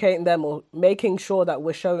 educating them or making sure that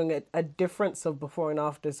we're showing a difference of before and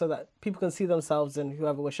after, so that people can see themselves in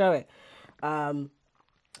whoever we're showing. The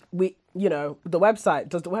website,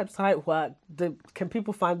 does the website work? Can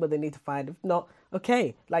people find what they need to find? If not,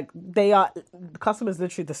 okay. Like, the customer is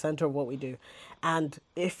literally the center of what we do. And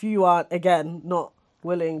if you are, again, not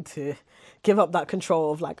willing to give up that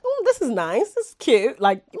control of like, oh, this is nice, this is cute.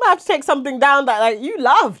 Like, you might have to take something down that like you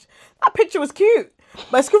loved. That picture was cute,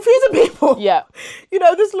 but it's confusing people. Yeah.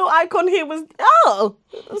 This little icon here was,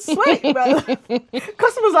 sweet. But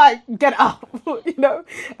customers like, get up. At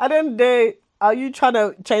the end of the day, are you trying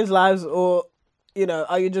to change lives, or,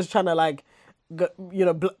 are you just trying to like,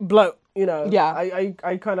 bloat? Yeah.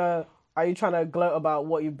 Are you trying to gloat about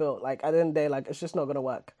what you built? Like, at the end of the day, like, it's just not gonna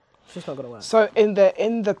work. It's just not gonna work. So in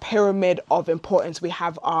the pyramid of importance, we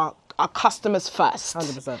have our customers first.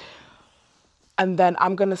 100%. And then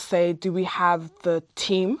I'm gonna say, do we have the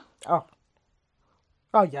team? Oh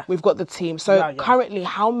yeah. We've got the team. So Yeah. currently,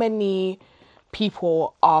 how many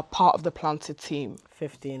people are part of the Planted team?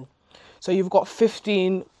 15. So you've got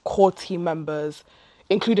 15 core team members,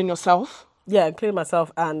 including yourself? Yeah, including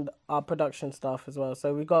myself and our production staff as well.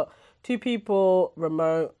 So we've got 2 people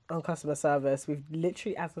remote on customer service. We've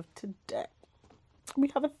literally, as of today, we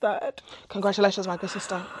have a 3rd. Congratulations, my good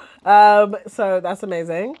sister. So that's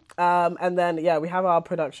amazing. And then, we have our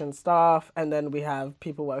production staff, and then we have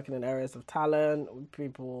people working in areas of talent,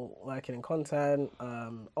 people working in content,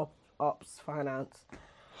 ops, finance.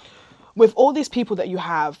 With all these people that you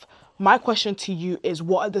have, my question to you is,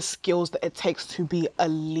 what are the skills that it takes to be a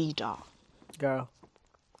leader? Girl,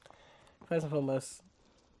 first and foremost,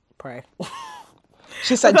 pray.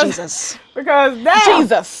 She said Jesus. Because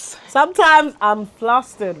Jesus. Sometimes I'm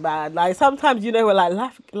flustered, man. Like, sometimes, we're like,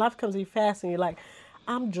 life comes in fast, and you're like,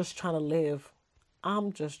 I'm just trying to live.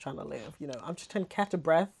 I'm just trying to catch a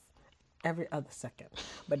breath every other second.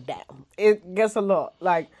 But damn, it gets a lot.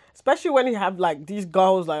 Like, especially when you have like these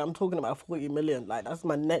goals, like I'm talking about 40 million, like that's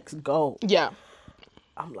my next goal. Yeah.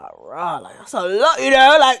 I'm like, rah, like that's a lot,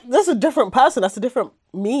 like that's a different person, that's a different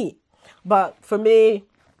me. But for me,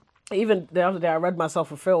 even the other day, I read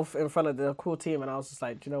myself a filth in front of the cool team, and I was just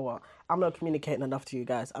like, do you know what? I'm not communicating enough to you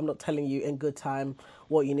guys. I'm not telling you in good time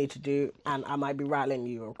what you need to do, and I might be rattling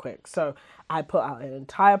you real quick. So I put out an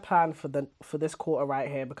entire plan for this quarter right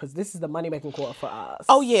here, because this is the money-making quarter for us.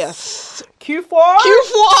 Oh, yes. Q4? Q4!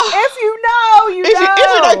 If you know, you know. If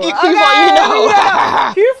you don't get Q4, you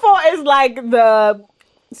know. Q4 is like the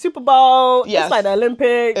Super Bowl. Yes. It's like the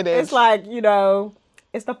Olympics. It is. It's like,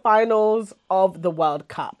 it's the finals of the World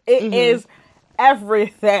Cup. It is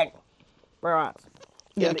everything. Whereas,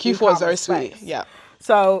 yeah, Q4 is very sweet. Yeah.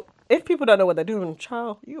 So if people don't know what they're doing,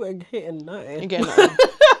 child, you ain't hitting nothing. You get nothing.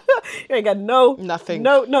 You ain't got nothing.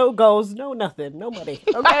 No goals, no nothing, no money.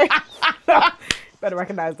 Okay. Better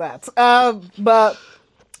recognize that. But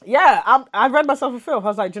yeah, I read myself a film. I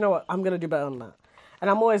was like, do you know what? I'm gonna do better than that. And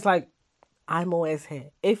I'm always like, I'm always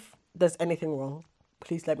here. If there's anything wrong,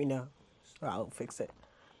 please let me know. I'll fix it.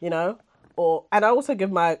 And I also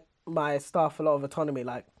give my staff a lot of autonomy.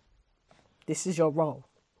 Like, this is your role.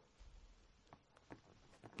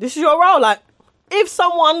 This is your role. Like, if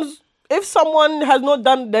someone has not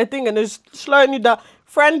done their thing and is slowing you down,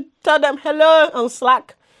 friend, tell them hello on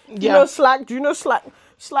Slack. Do you know Slack? Do you know Slack?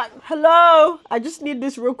 Slack, hello. I just need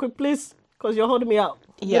this real quick, please, because you're holding me up.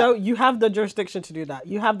 Yeah. You have the jurisdiction to do that.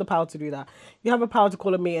 You have the power to do that. You have the power to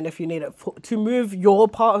call a meeting if you need it to move your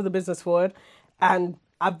part of the business forward. And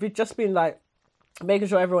I've just been like making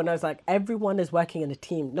sure everyone knows, like, everyone is working in a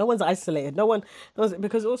team. No one's isolated. No one knows,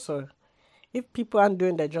 because also, if people aren't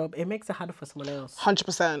doing their job, it makes it harder for someone else.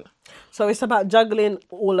 100%. So it's about juggling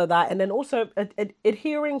all of that, and then also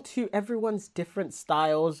adhering to everyone's different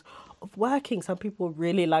styles of working. Some people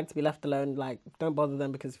really like to be left alone. Like, don't bother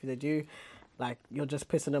them, because if they do, like, you're just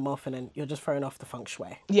pissing them off, and then you're just throwing off the feng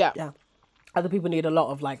shui. Yeah. Yeah. Other people need a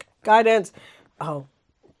lot of like guidance.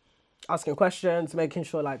 Asking questions, making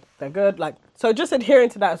sure like they're good. Like, so just adhering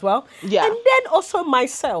to that as well. Yeah. And then also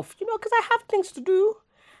myself, because I have things to do.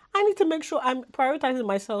 I need to make sure I'm prioritizing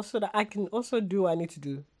myself so that I can also do what I need to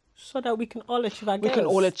do, so that we can all achieve our goals. We can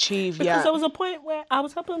all achieve, because there was a point where I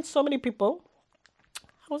was helping so many people.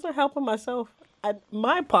 I wasn't helping myself. And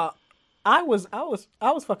my part, I was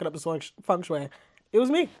fucking up the feng shui. It was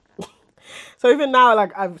me. So even now,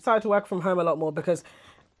 like, I've started to work from home a lot more, because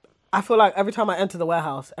I feel like every time I enter the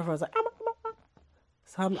warehouse, everyone's like,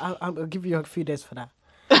 so I'm gonna give you a few days for that.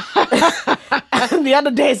 And the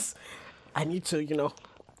other days, I need to, you know,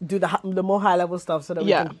 do the more high level stuff so that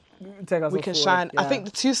we can take us. We can forward. shine. Yeah. I think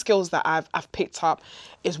the two skills that I've picked up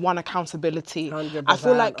is one, accountability. 100%. I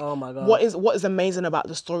feel like oh my God. what is amazing about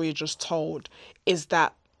the story you just told is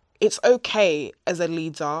that it's okay as a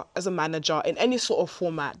leader, as a manager, in any sort of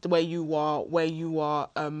format where you are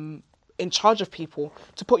in charge of people,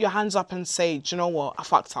 to put your hands up and say, do you know what, I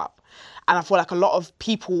fucked up. And I feel like a lot of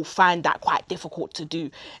people find that quite difficult to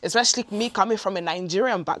do, especially me coming from a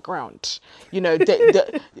Nigerian background. You know,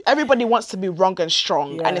 everybody wants to be wrong and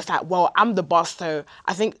strong. And it's like, well, I'm the boss. So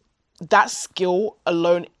I think that skill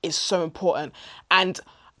alone is so important. And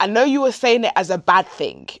I know you were saying it as a bad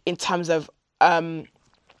thing in terms of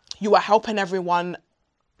you are helping everyone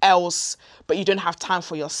else, but you don't have time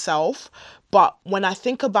for yourself. But when I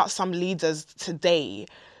think about some leaders today,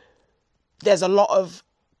 there's a lot of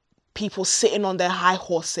people sitting on their high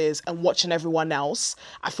horses and watching everyone else.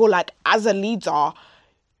 I feel like as a leader,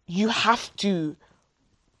 you have to,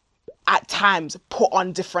 at times, put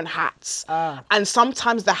on different hats. And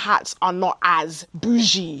sometimes the hats are not as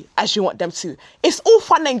bougie as you want them to. It's all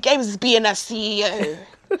fun and games being a CEO.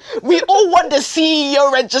 We all want the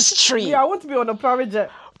CEO registry. Yeah, I want to be on a private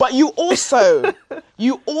jet. But you also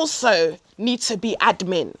need to be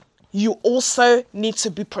admin. You also need to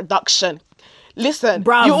be production. Listen,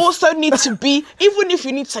 Bruv. you also need to be, even if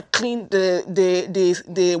you need to clean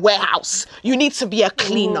the warehouse, you need to be a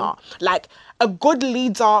cleaner. Like, a good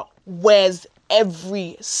leader wears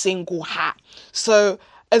every single hat. So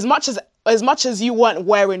as much as you weren't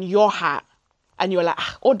wearing your hat and you were like,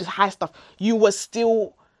 all this high stuff, you were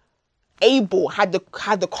still had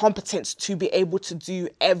the competence to be able to do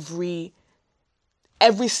every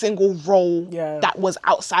single role that was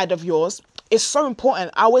outside of yours. It's so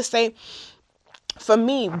important. I always say, for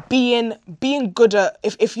me, being good at,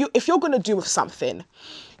 if you're gonna do something,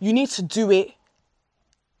 you need to do it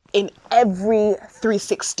in every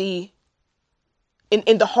 360,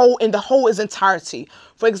 in the whole its entirety.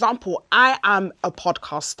 For example, I am a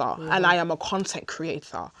podcaster and I am a content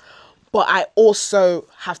creator, but I also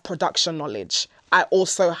have production knowledge. I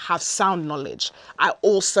also have sound knowledge.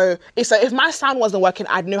 So if my sound wasn't working,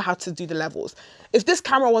 I'd know how to do the levels. If this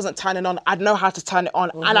camera wasn't turning on, I'd know how to turn it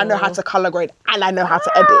on, and I know how to color grade, and I know how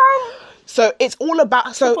to edit. So it's all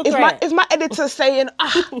about, so if my editor's saying,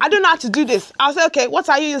 I don't know how to do this, I'll say, okay, what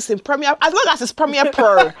are you using? Premiere? As long as it's Premiere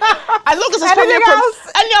Pro. As long as it's Premiere Pro.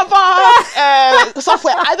 Any other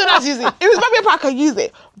software, I don't know how to use it. If it's Premiere Pro, I can use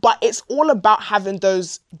it. But it's all about having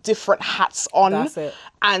those different hats on. That's it.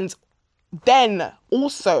 And then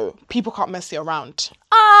also, people can't mess you around.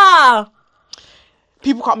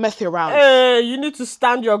 People can't mess you around. You need to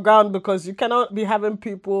stand your ground, because you cannot be having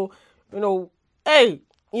people,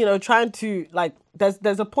 trying to, like,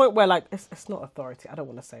 there's a point where, like, it's not authority. I don't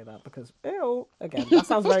want to say that, because, again, that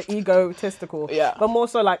sounds very egotistical. Yeah. But more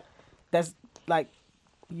so, like, there's, like,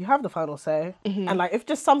 you have the final say. And, like, if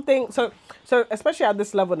just something, so especially at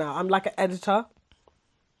this level now, I'm like an editor.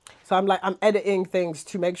 So I'm editing things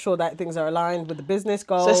to make sure that things are aligned with the business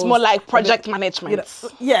goals. So it's more like project management.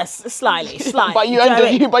 Yes, slightly. But you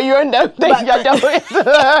end up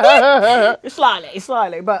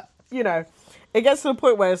Slightly. But, it gets to the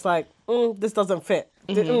point where it's like, this doesn't fit.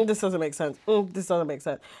 This doesn't make sense. This doesn't make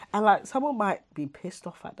sense. And, like, someone might be pissed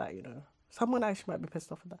off at that, Someone actually might be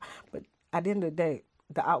pissed off at that. But at the end of the day,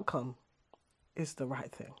 the outcome is the right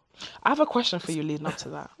thing. I have a question for you leading up to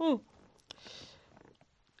that.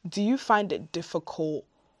 Do you find it difficult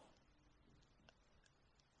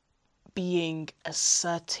being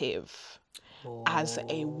assertive as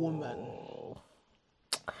a woman?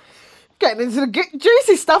 Getting into the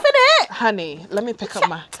juicy stuff, innit? Honey, let me pick up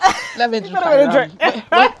my... Let me drink my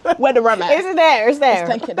rum. Where the rum at? It's there.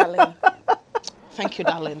 Thank you, darling. Thank you,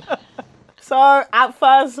 darling. So at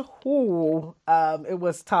first, it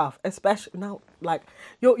was tough, especially now. Like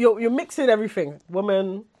you're mixing everything: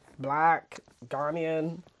 woman, black,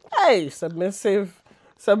 Ghanaian, submissive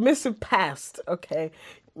past. Okay,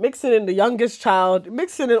 mixing in the youngest child,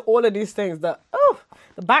 mixing in all of these things. The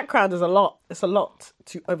background is a lot. It's a lot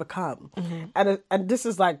to overcome, and this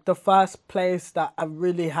is like the first place that I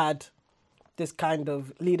really had this kind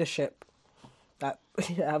of leadership. That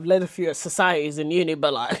I've led a few societies in uni,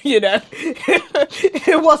 but like,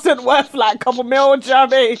 it wasn't worth like a couple mil, do you know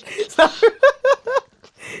what I mean? So,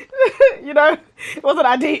 it wasn't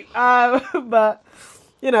that deep. But,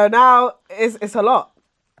 now it's a lot.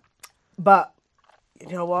 But,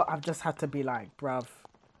 you know what? I've just had to be like, bruv,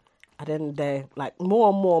 at the end of the day, like more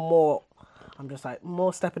and more, I'm just like,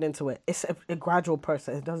 more stepping into it. It's a gradual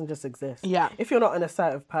process. It doesn't just exist. Yeah. If you're not an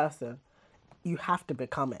assertive person, you have to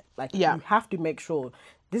become it. Like, Yeah. you have to make sure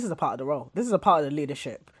this is a part of the role. This is a part of the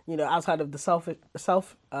leadership. You know, outside of the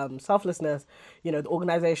selflessness, you know, the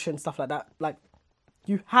organization, stuff like that. Like,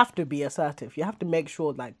 you have to be assertive. You have to make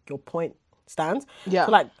sure, like, your point stands. Yeah.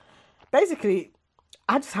 So, like, basically,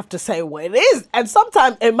 I just have to say what it is. And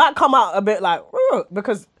sometimes it might come out a bit like,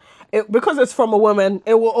 because it's from a woman,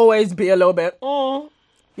 it will always be a little bit,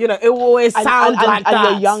 you know, it will always sound like that.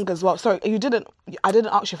 And you're young as well. Sorry, I didn't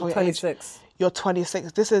ask you for your 26. age. You're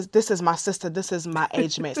 26. This is my sister. This is my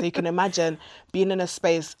age mate. So you can imagine being in a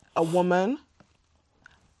space, a woman,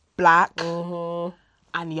 black,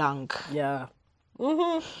 and young. Yeah.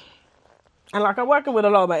 And like, I'm working with a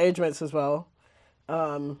lot of my age mates as well.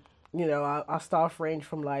 You know, our staff range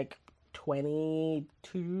from like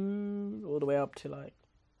 22 all the way up to like,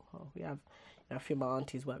 well, we have, you know, a few of my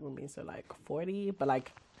aunties work with me, so like 40. But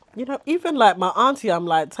like, you know, even like my auntie, I'm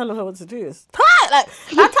like telling her what to do. It's tight.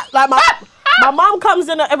 Like my mom comes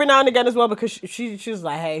in every now and again as well, because she's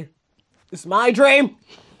like, hey, it's my dream.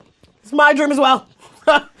 It's my dream as well.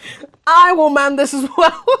 I will man this as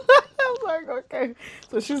well. I was like, okay.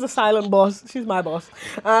 So she's a silent boss. She's my boss.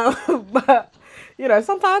 But, you know,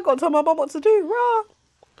 sometimes I got to tell my mom what to do. Rah.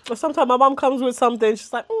 Or sometimes my mom comes with something.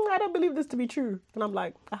 She's like, I don't believe this to be true. And I'm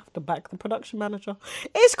like, I have to back the production manager.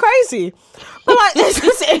 It's crazy. But like,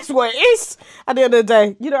 it's what it is. At the end of the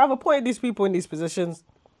day, you know, I've appointed these people in these positions.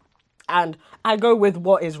 And I go with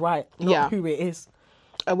what is right, not who it is.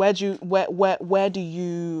 And where do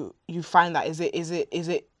you find that? Is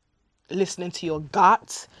it listening to your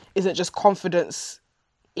gut? Is it just confidence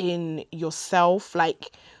in yourself?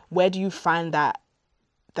 Like, where do you find that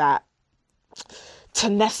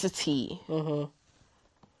tenacity to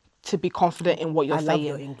be confident in what you're saying? I love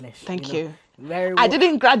your English. Thank you. Very well. I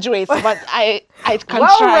didn't graduate, but I can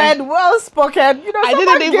well try. read, well spoken. You know,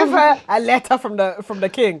 someone give her a letter from the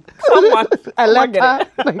king. Someone a letter.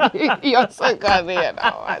 You're so good, you know.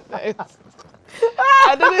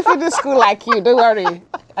 I didn't finish school like you. Don't worry.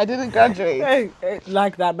 I didn't graduate. Hey,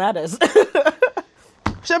 like that matters.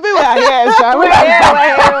 Should be we're here, shall we?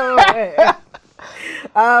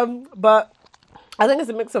 But I think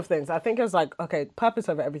it's a mix of things. I think it's like, okay, purpose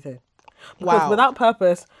over everything. Because without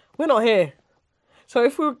purpose, we're not here. So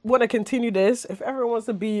if we want to continue this, if everyone wants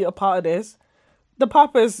to be a part of this, the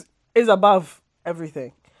purpose is above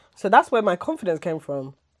everything. So that's where my confidence came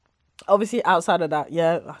from. Obviously, outside of that,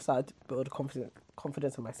 I started to build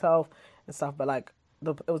confidence in myself and stuff. But like,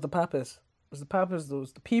 it was the purpose. It was the purpose. It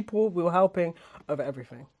was the people we were helping over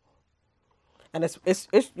everything. And that's just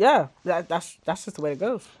the way it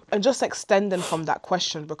goes. And just extending from that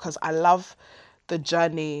question, because I love the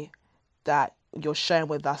journey that you're sharing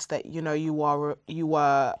with us, that, you know, you were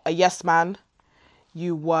a yes man,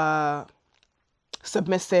 you were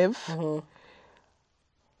submissive,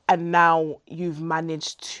 and now you've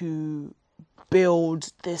managed to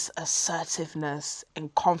build this assertiveness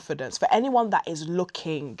and confidence. For anyone that is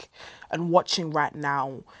looking and watching right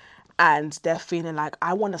now, and they're feeling like,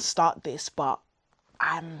 I want to start this, but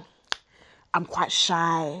I'm quite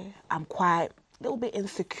shy, I'm quite a little bit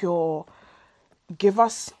insecure. Give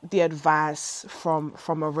us the advice from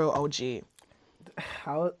a real OG.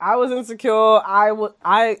 I was insecure.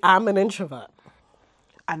 I'm an introvert.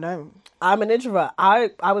 I know. I'm an introvert. I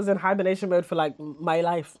was in hibernation mode for like my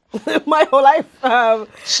life, my whole life.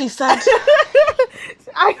 She said.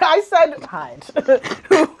 I said hide.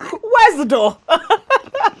 Where's the door?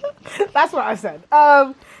 That's what I said.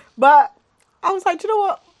 But I was like, you know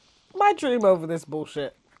what? My dream over this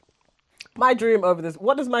bullshit. What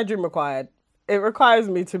does my dream require? It requires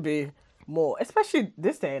me to be more, especially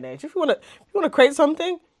this day and age. If you wanna create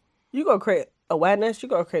something, you gotta create awareness, you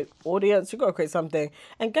gotta create audience, you gotta create something.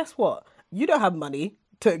 And guess what? You don't have money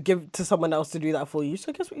to give to someone else to do that for you.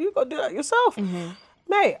 So guess what? You gotta do that yourself.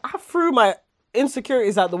 Mate, I threw my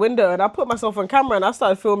insecurities out the window and I put myself on camera and I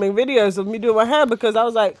started filming videos of me doing my hair, because I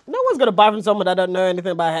was like, no one's gonna buy from someone that don't know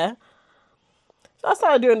anything about hair. So I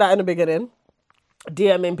started doing that in the beginning,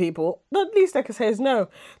 DMing people. The least I could say is no.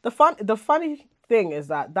 The funny thing is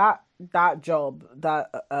that job,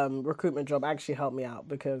 that recruitment job, actually helped me out,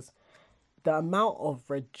 because the amount of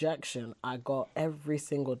rejection I got every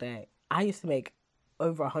single day. I used to make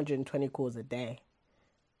over 120 calls a day.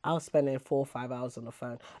 I was spending 4 or 5 hours on the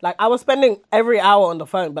phone. Like, I was spending every hour on the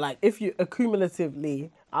phone, but like, if you accumulatively,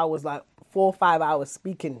 I was like 4 or 5 hours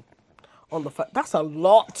speaking on the phone. That's a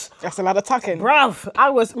lot. That's a lot of talking. Bruv, I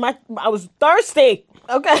was thirsty.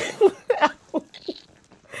 Okay.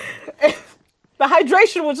 The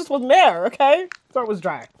hydration wasn't there, okay? So it was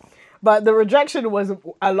dry. But the rejection was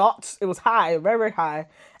a lot. It was high, very, very high.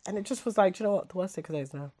 And it just was like, you know what? The worst they could say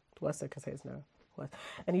is no. The worst they could say is no.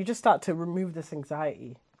 And you just start to remove this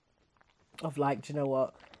anxiety of like, do you know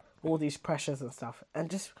what, all these pressures and stuff, and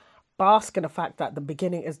just bask in the fact that the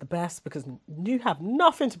beginning is the best because you have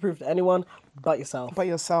nothing to prove to anyone but yourself. But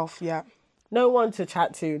yourself, yeah. No one to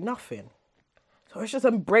chat to, nothing. So it's just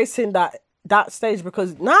embracing that stage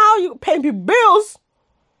because now you're paying people bills.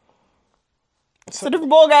 It's a different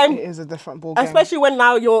ball game. It is a different ball game. Especially when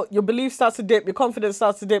now your belief starts to dip, your confidence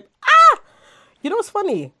starts to dip. Ah! You know what's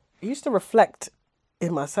funny? I used to reflect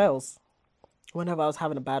in my sales whenever I was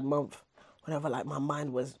having a bad month, whenever like my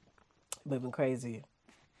mind was moving crazy.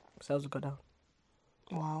 Sales would go down.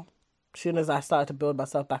 Wow. As soon as I started to build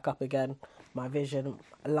myself back up again, my vision,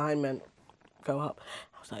 alignment go up.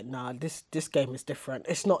 I was like, nah, this game is different.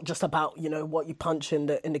 It's not just about, you know, what you punch in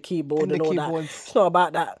the keyboard and all that. It's not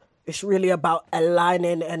about that. It's really about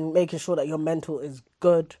aligning and making sure that your mental is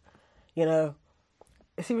good, you know.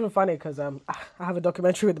 It's even funny because I have a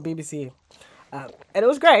documentary with the BBC, and it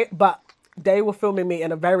was great, but they were filming me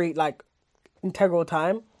in a very, like, integral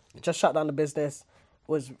time. Just shut down the business,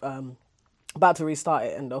 was about to restart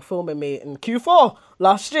it, and they were filming me in Q4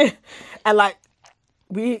 last year. And, like,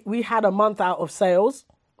 we had a month out of sales,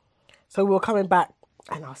 so we were coming back,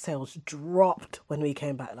 and our sales dropped when we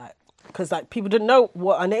came back, like, because like people didn't know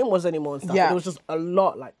what our name was anymore and stuff. Yeah. It was just a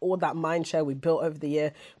lot, like all that mind share we built over the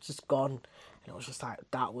year was just gone. And it was just like,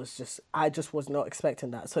 I just was not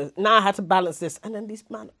expecting that. So now I had to balance this. And then these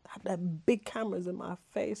man had their big cameras in my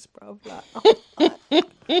face, bro. Like,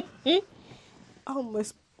 I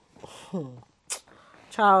almost,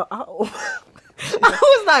 child, I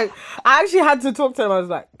was like, I actually had to talk to them. I was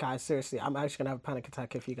like, guys, seriously, I'm actually going to have a panic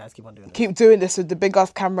attack if you guys keep on doing this. Keep doing this with the big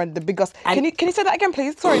ass camera and the big ass... Can you say that again,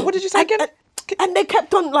 please? Sorry, what did you say again? And they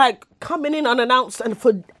kept on like coming in unannounced and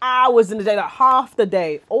for hours in the day, like half the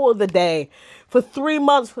day, all the day, for 3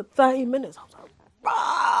 months, for 30 minutes. I was like,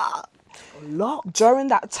 rah! A lot. During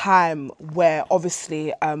that time where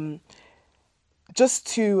obviously, just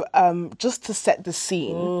to set the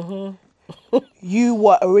scene, you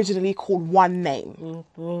were originally called one name.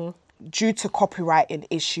 Due to copywriting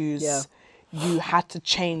issues, you had to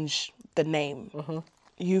change the name.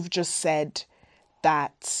 You've just said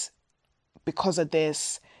that because of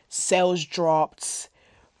this, sales dropped,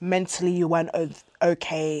 mentally you weren't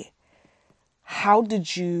okay. How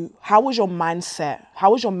was your mindset?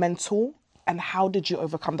 How was your mental? And how did you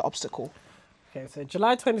overcome the obstacle? Okay, so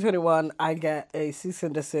July 2021, I get a cease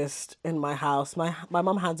and desist in my house. My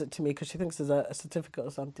mum hands it to me because she thinks it's a certificate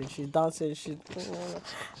or something. She's dancing.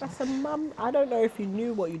 I said, Mum, I don't know if you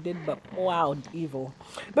knew what you did, but wow, evil.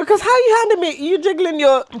 Because how you handed me? You jiggling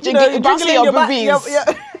your, jiggling your body. You're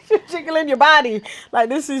jiggling your body. Like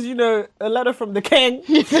this is, a letter from the king.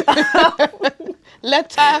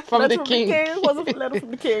 Letter from the king. It wasn't a letter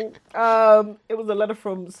from the king. It was a letter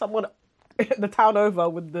from someone the town over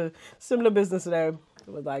with the similar business name.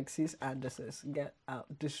 It was like, cease and desist, get out,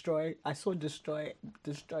 destroy. I saw destroy.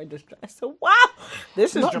 I said, wow,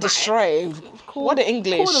 this is not dramatic. Destroy. What the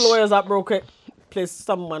English? Call the lawyers up real quick. Please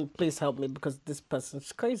help me because this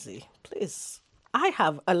person's crazy. Please. I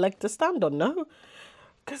have a leg to stand on, no?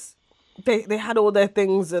 Because they had all their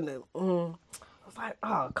things and I was like,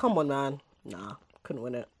 oh, come on, man. Nah, couldn't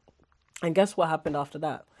win it. And guess what happened after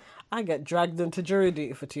that? I get dragged into jury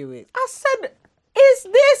duty for 2 weeks. I said, is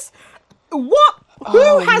this what?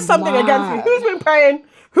 Who has something against me? Who's been praying?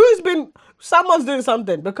 Someone's doing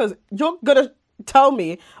something because you're going to tell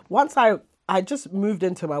me once I just moved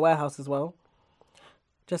into my warehouse as well.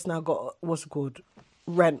 Just now got, what's it called?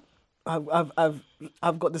 Rent. I've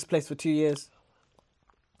got this place for 2 years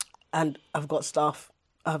and I've got staff.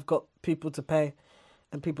 I've got people to pay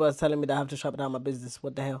and people are telling me that I have to shut down my business.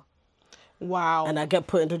 What the hell? Wow. And I get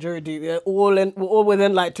put into jury duty all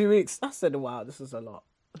within like 2 weeks. I said, wow, this is a lot.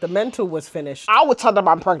 The mental was finished. I would tell them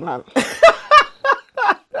I'm pregnant.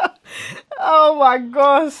 Oh my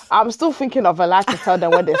gosh. I'm still thinking of a lie to tell them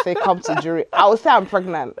when they say come to jury. I would say I'm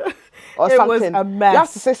pregnant or it something. Was a mess. You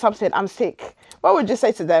have to say something, I'm sick. What would you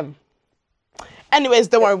say to them? Anyways,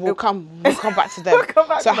 don't worry, we'll come back to them.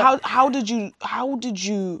 How did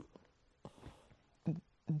you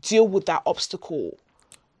deal with that obstacle?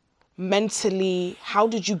 Mentally, how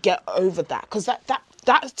did you get over that? Because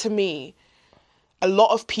that to me, a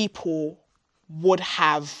lot of people would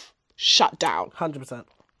have shut down. 100%.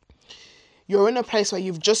 You're in a place where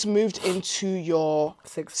you've just moved into your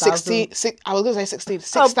 6,000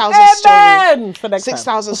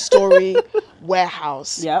 story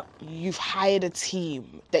warehouse. Yep. You've hired a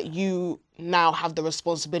team that you now have the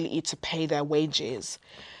responsibility to pay their wages,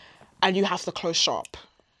 and you have to close shop.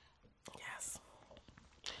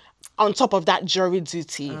 On top of that jury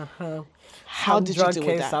duty, How did you deal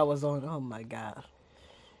with that? I was on. Oh my God.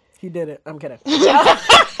 He did it. I'm kidding. He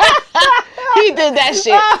did that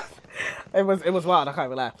shit. It was wild. I can't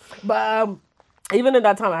even lie. But even in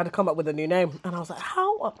that time, I had to come up with a new name, and I was like,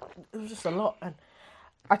 how? It was just a lot, and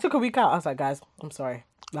I took a week out. I was like, guys, I'm sorry.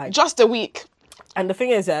 Like, just a week. And the thing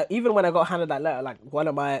is that even when I got handed that letter, like one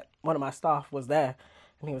of my staff was there,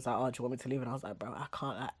 and he was like, "Oh, do you want me to leave?" And I was like, "Bro, I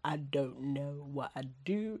can't. I don't know what I'd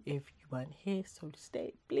do if you weren't here. So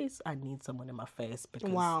stay, please. I need someone in my face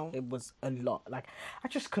because it was a lot. Like I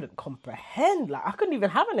just couldn't comprehend. Like I couldn't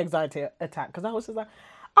even have an anxiety attack because I was just like,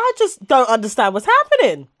 I just don't understand what's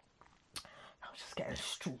happening. I was just getting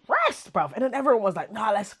stressed, bruv. And then everyone was like,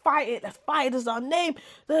 nah, let's fight it. Let's fight it. This is our name.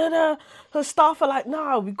 The staff are like,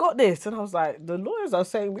 nah, we got this. And I was like, the lawyers are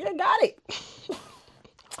saying, we ain't got it.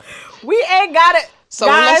 We ain't got it. So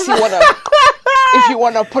guys. If you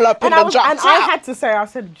wanna pull up in the drop and I had to say, I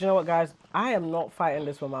said, do you know what, guys? I am not fighting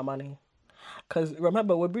this with my money. Because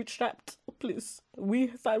remember, we're bootstrapped. Please, we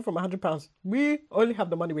started from £100. We only have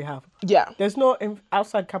the money we have. Yeah. There's no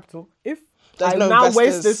outside capital. If there's I no now investors.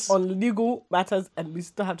 waste this on legal matters and we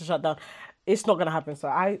still have to shut down, it's not gonna happen. So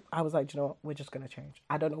I was like, you know what? We're just gonna change.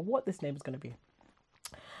 I don't know what this name is gonna be.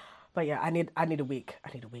 But yeah, I need a week.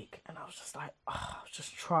 I need a week. And I was just like, I was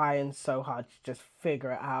just trying so hard to just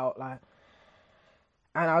figure it out. Like,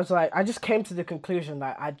 and I was like, I just came to the conclusion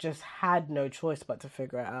that I just had no choice but to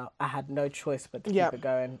figure it out. I had no choice but to keep it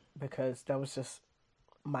going because there was just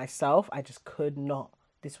myself. I just could not.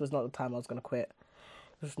 This was not the time I was going to quit.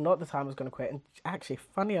 This was not the time I was going to quit. And actually,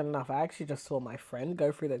 funny enough, I actually just saw my friend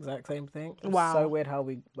go through the exact same thing. It was so weird how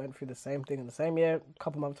we went through the same thing in the same year, a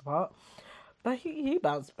couple months apart. But he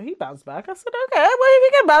bounced back. I said, okay, well, if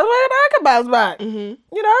you can bounce back, I can bounce back.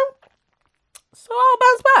 Mm-hmm. You know? So I'll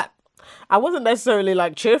bounce back. I wasn't necessarily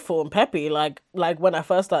like cheerful and peppy like when I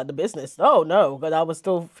first started the business. Oh no, because I was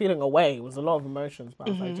still feeling away. It was a lot of emotions. But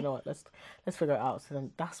I was like, you know what, let's figure it out. So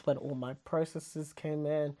then that's when all my processes came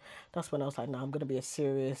in. That's when I was like, no, I'm gonna be a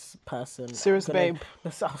serious person. Serious babe. I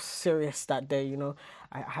was serious that day, you know.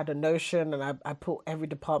 I had a notion and I put every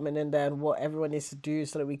department in there and what everyone needs to do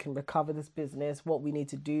so that we can recover this business, what we need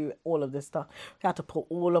to do, all of this stuff. We had to put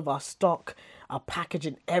all of our stock, our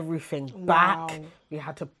packaging, everything back. We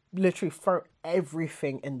had to literally throw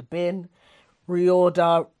everything in the bin,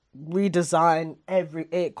 reorder, redesign,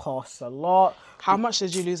 it costs a lot. How much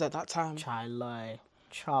did you lose at that time? Child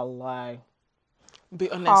lie.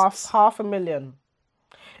 Be honest. $500,000.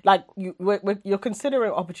 Like you're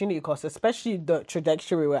considering opportunity costs, especially the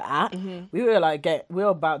trajectory we're at. Mm-hmm. We were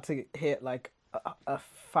about to hit like a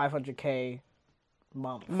 500K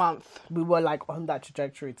month. We were like on that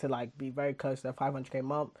trajectory to like be very close to a 500K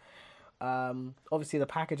month. Obviously the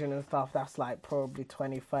packaging and stuff, that's like probably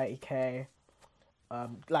 20-30K.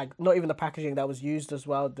 Like not even the packaging that was used as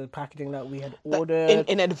well, the packaging that we had ordered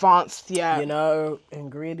in advance, you know,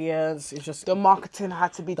 ingredients. It's just the marketing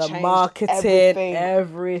had to be changed. The marketing,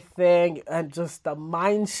 everything, and just the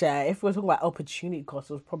mind share. If we're talking about opportunity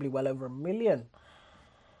costs, it was probably well over $1 million.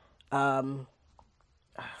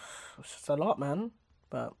 It's just a lot, man.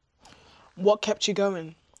 But what kept you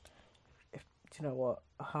going? Do you know what?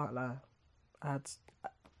 I can't lie. I had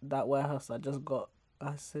that warehouse I just got.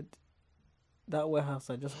 I said, that warehouse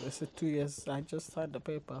I just got. It said 2 years. I just signed the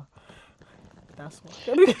paper. That's what.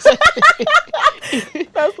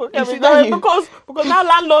 That's what kept me going. Because now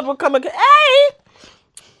landlord will come and go, hey,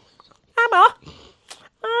 Emma,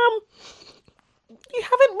 you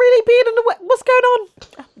haven't really been in the what's going on?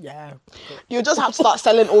 Yeah. You just have to start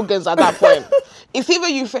selling organs at that point. It's either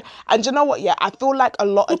you and you know what? Yeah, I feel like a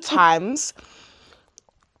lot of times,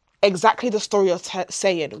 exactly the story you're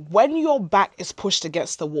saying. When your back is pushed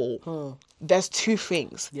against the wall, there's two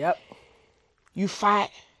things. Yep. You fight.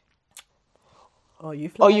 Or you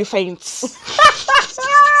fly. Or you faint.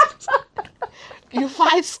 You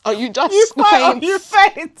fight or you just faint. You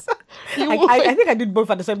faint. I think I did both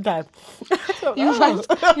at the same time. You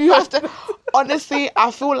have to. Honestly,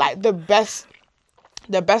 I feel like the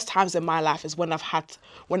best times in my life is when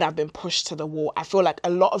I've been pushed to the wall. I feel like a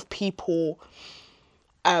lot of people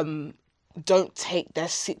don't take their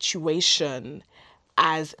situation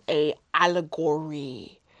as a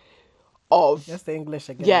allegory of... That's the English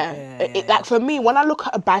again. Yeah. Like for me, when I look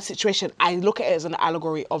at a bad situation, I look at it as an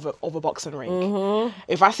allegory of a boxing ring. Mm-hmm.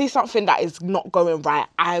 If I see something that is not going right,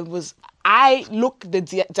 I look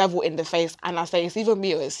the devil in the face and I say, it's either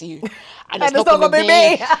me or it's you. And it's not going to be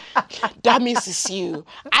me. That means it's you.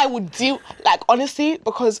 I would deal... Like, honestly,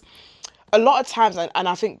 because a lot of times, and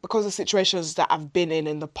I think because of situations that I've been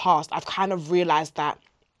in the past, I've kind of realised that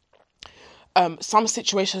some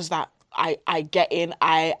situations that I get in,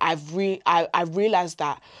 I've realized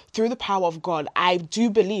that through the power of God, I do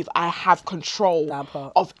believe I have control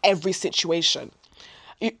of every situation.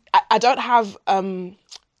 I don't have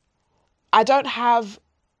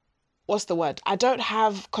what's the word? I don't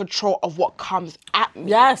have control of what comes at me.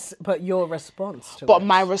 Yes, but your response to it. But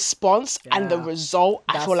my response and the result,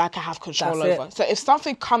 I feel like I have control over. So if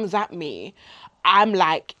something comes at me, I'm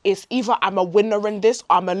like, it's either I'm a winner in this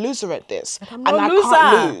or I'm a loser at this. And I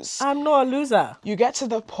can't lose. I'm not a loser. You get to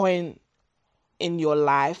the point in your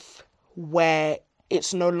life where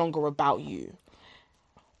it's no longer about you.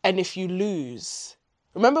 And if you lose,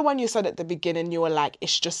 remember when you said at the beginning, you were like,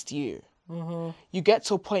 it's just you. You get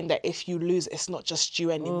to a point that if you lose, it's not just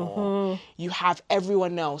you anymore. You have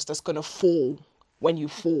everyone else that's going to fall when you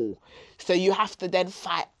fall. So you have to then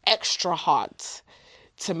fight extra hard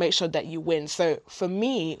to make sure that you win. So for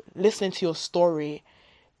me, listening to your story,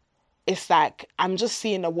 it's like, I'm just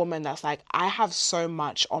seeing a woman that's like, I have so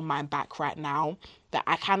much on my back right now that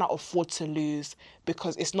I cannot afford to lose,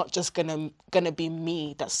 because it's not just gonna be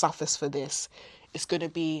me that suffers for this. It's gonna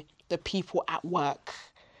be the people at work,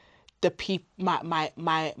 my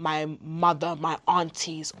mother, my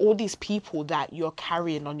aunties, all these people that you're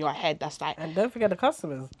carrying on your head. That's like, and don't forget the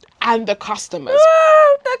customers. And the customers.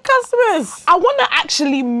 The customers. I want to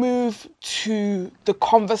actually move to the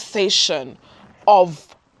conversation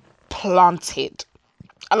of planted.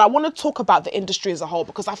 And I want to talk about the industry as a whole,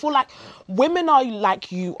 because I feel like women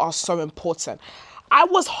like you are so important. I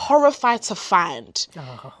was horrified to find.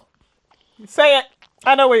 Say it.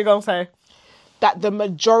 I know what you're going to say. That the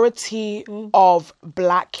majority of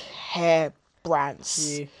black hair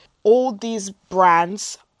brands, all these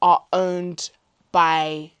brands are owned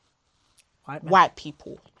by white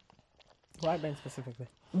people. White men specifically.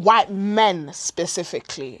 White men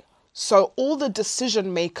specifically. So all the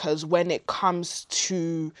decision makers when it comes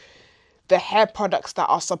to the hair products that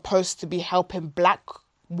are supposed to be helping black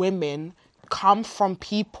women come from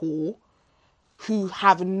people who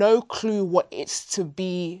have no clue what it's to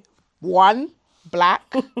be, one, black,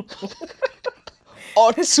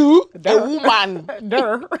 or two, a woman.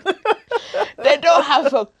 They don't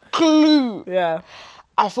have a clue. Yeah.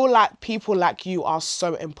 I feel like people like you are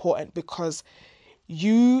so important, because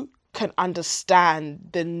you can understand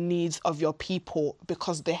the needs of your people,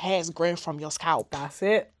 because the hair is growing from your scalp. That's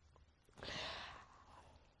it.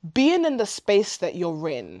 Being in the space that you're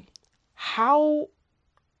in, how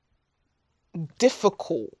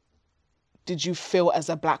difficult did you feel as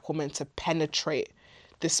a black woman to penetrate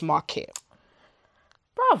this market?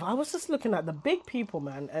 Bruv, I was just looking at the big people,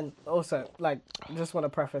 man. And also, like, just want to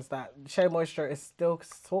preface that Shea Moisture is still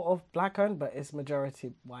sort of black owned, but it's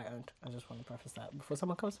majority white owned. I just want to preface that before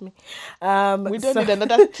someone comes to me. We don't need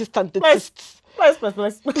another statistics.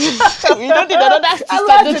 Please. We don't need another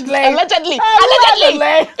statistics. Allegedly.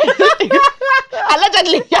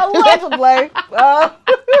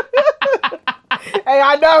 Hey,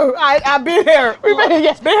 I know. I've been here.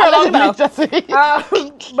 Yes, been here long enough.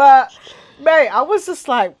 But, mate, I was just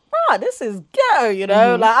like, wow, this is ghetto, you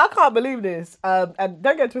know? Like, I can't believe this. And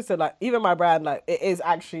don't get twisted, like, even my brand, like, it is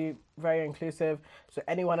actually very inclusive. So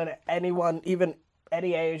anyone, even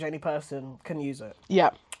any age, any person can use it.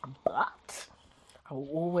 Yeah. But I will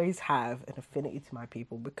always have an affinity to my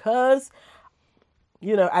people, because,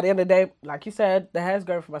 you know, at the end of the day, like you said, the hair's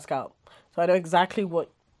going from my scalp. So I know exactly what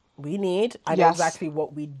we need. I know exactly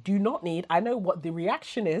what we do not need. I know what the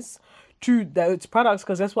reaction is to those products,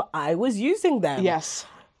 because that's what I was using them. Yes.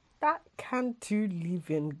 That Cantu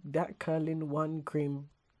leave-in, that curling one cream,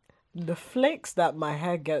 the flakes that my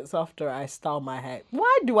hair gets after I style my hair.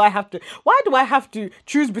 Why do I have to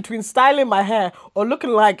choose between styling my hair or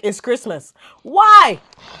looking like it's Christmas? Why?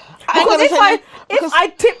 Because if I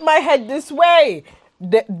tip my head this way,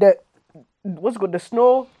 the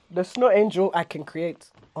snow angel I can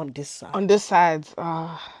create on this side. On this side.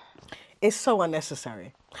 It's so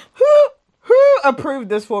unnecessary. Who approved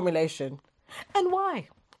this formulation? And why?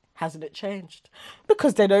 Hasn't it changed?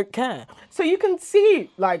 Because they don't care. So you can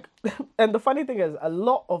see, like, and the funny thing is, a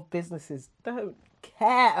lot of businesses don't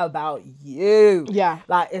care about you. Yeah.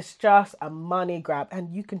 Like, it's just a money grab,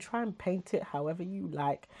 and you can try and paint it however you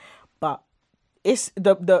like, but it's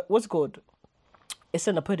the what's good? It's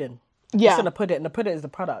in the pudding. Yeah. It's in the pudding, and the pudding is the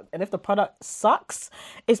product. And if the product sucks,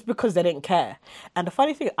 it's because they didn't care. And the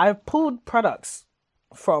funny thing, I've pulled products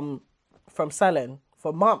from selling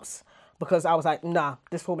for months, because I was like, nah,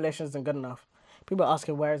 this formulation isn't good enough. People are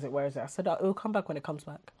asking, where is it? I said, oh, it'll come back when it comes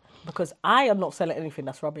back. Because I am not selling anything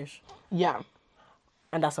that's rubbish. Yeah.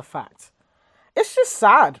 And that's a fact. It's just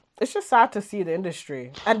sad. It's just sad to see the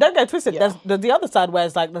industry. And don't get twisted, there's the other side where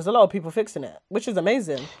it's like, there's a lot of people fixing it, which is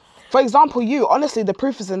amazing. For example, honestly, the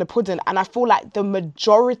proof is in the pudding. And I feel like the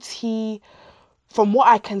majority, from what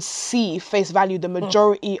I can see, face value, the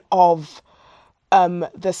majority of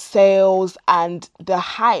the sales and the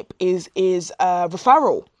hype is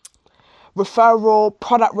referral,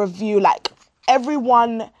 product review. Like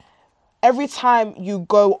every time you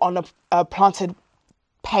go on a planted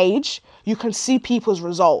page, you can see people's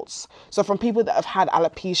results. So from people that have had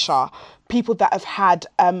alopecia, people that have had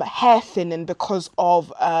hair thinning because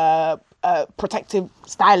of protective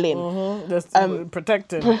styling.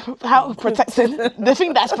 Protected. How protected? The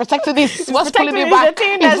thing that's protected is what's pulling me back.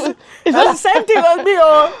 That's the same thing as me.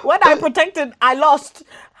 Or when I protected, I lost.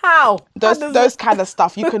 How? Those kind of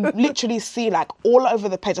stuff. You can literally see like all over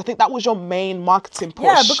the page. I think that was your main marketing push.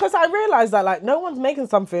 Yeah, because I realized that like no one's making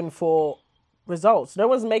something for results. No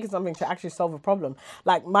one's making something to actually solve a problem.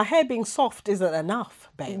 Like my hair being soft isn't enough,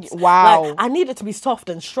 babes. Wow. Like, I need it to be soft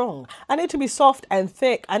and strong. I need to be soft and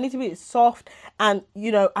thick. I need to be soft and,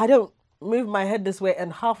 I don't move my head this way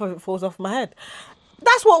and half of it falls off my head.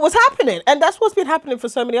 That's what was happening. And that's what's been happening for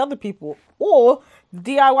so many other people. Or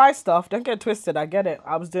DIY stuff. Don't get twisted. I get it.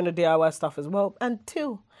 I was doing the DIY stuff as well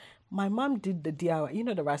until my mum did the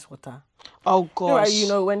DIY. The rice water. Oh gosh.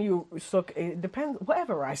 When you soak, it depends,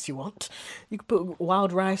 whatever rice you want. You can put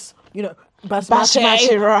wild rice,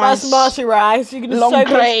 basmati rice. You can just long soak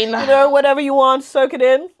grain. it, whatever you want, soak it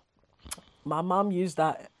in. My mum used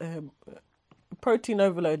that protein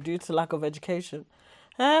overload due to lack of education.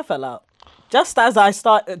 I fell out. Just as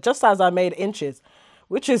I made inches,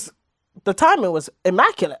 which is, the timing was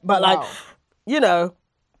immaculate. But wow.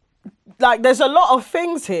 like there's a lot of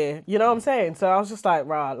things here, you know what I'm saying? So I was just like,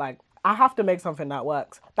 right, like I have to make something that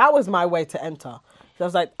works. That was my way to enter. So I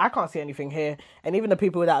was like, I can't see anything here. And even the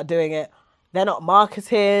people that are doing it, they're not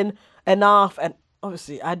marketing enough. And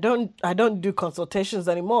obviously I don't do consultations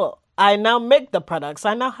anymore. I now make the products.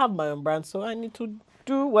 I now have my own brand. So I need to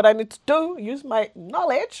do what I need to do, use my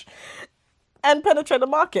knowledge and penetrate the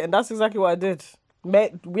market. And that's exactly what I did.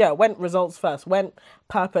 Went results first, went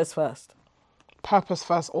purpose first. Purpose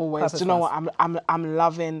first always. Purpose Do you know first. what I'm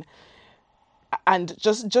loving? And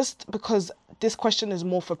just because this question is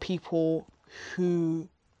more for people who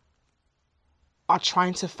are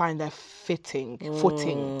trying to find their footing.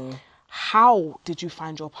 How did you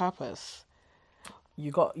find your purpose?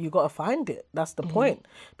 You got to find it. That's the point.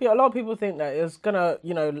 But a lot of people think that it's gonna,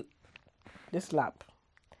 this lap,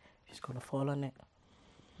 he's gonna fall on it.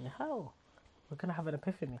 No. We're going to have an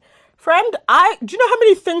epiphany. Friend, do you know how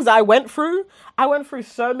many things I went through? I went through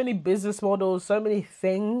so many business models, so many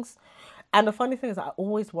things. And the funny thing is I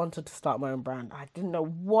always wanted to start my own brand. I didn't know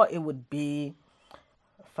what it would be.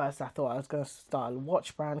 First, I thought I was going to start a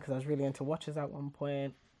watch brand because I was really into watches at one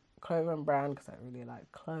point. Clothing brand because I really like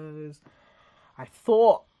clothes. I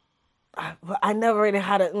thought, I never really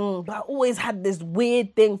had it, but I always had this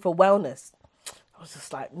weird thing for wellness. I was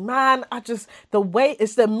just like, man, it's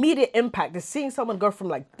the immediate impact. It's seeing someone go from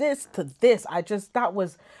like this to this. That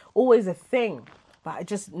was always a thing. But I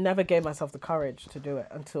just never gave myself the courage to do it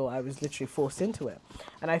until I was literally forced into it.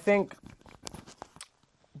 And I think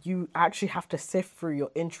you actually have to sift through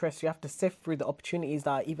your interests. You have to sift through the opportunities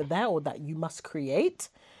that are either there or that you must create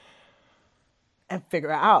and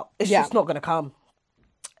figure it out. It's just not going to come.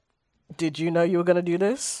 Did you know you were going to do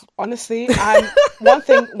this? Honestly, one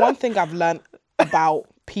thing I've learned about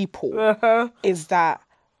people is that,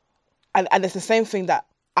 and it's the same thing that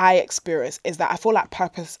I experience, is that I feel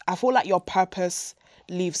like your purpose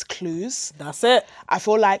leaves clues. That's it. I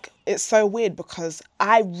feel like it's so weird because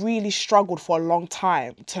I really struggled for a long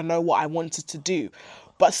time to know what I wanted to do.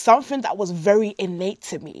 But something that was very innate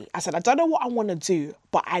to me, I said, I don't know what I want to do,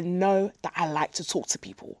 but I know that I like to talk to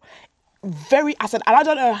people. I said, and I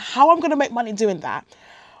don't know how I'm going to make money doing that,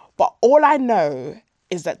 but all I know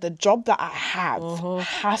is that the job that I have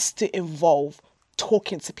has to involve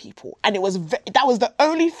talking to people. And that was the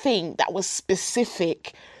only thing that was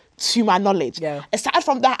specific to my knowledge. Yeah. Aside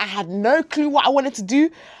from that, I had no clue what I wanted to do.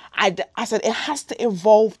 I said, it has to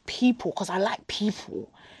involve people because I like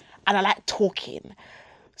people and I like talking.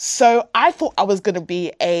 So I thought I was going to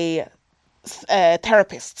be a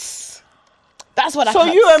therapist. That's what I thought.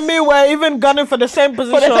 So you and me were even gunning for the same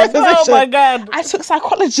position. Oh my God. I took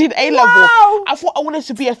psychology in A-level. Wow. I thought I wanted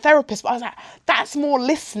to be a therapist, but I was like, that's more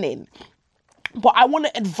listening. But I want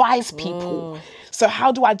to advise people. So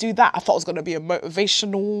how do I do that? I thought I was going to be a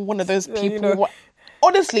motivational, one of those people.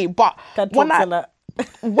 Honestly, but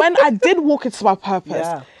when I did walk into my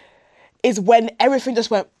purpose, is when everything just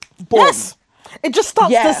went boom. Yes. It just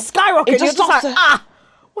starts to skyrocket. You're just like,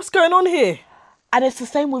 what's going on here? And it's the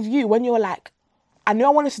same with you when you're like, I knew I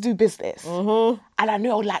wanted to do business, and I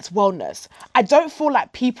knew I liked wellness. I don't feel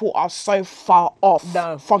like people are so far off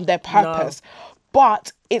from their purpose,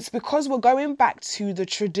 but it's because we're going back to the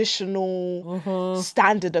traditional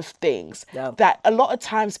standard of things that a lot of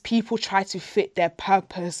times people try to fit their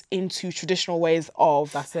purpose into traditional ways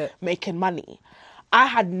of making money. I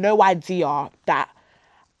had no idea that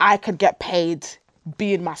I could get paid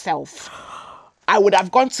being myself. I would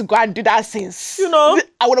have gone to go and do that since. I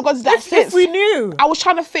would have gone to that since. If we knew. I was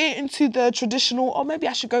trying to fit it into the traditional, or maybe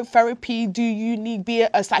I should go therapy. Do you need be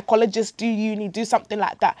a psychologist? Do you need do something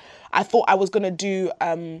like that? I thought I was going to do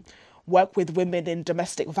work with women in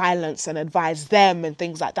domestic violence and advise them and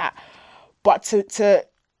things like that. But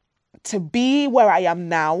to be where I am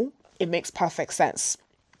now, it makes perfect sense.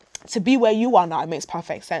 To be where you are now, it makes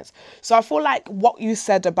perfect sense. So I feel like what you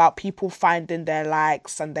said about people finding their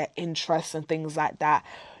likes and their interests and things like that,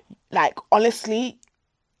 like, honestly,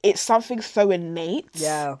 it's something so innate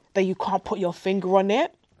that you can't put your finger on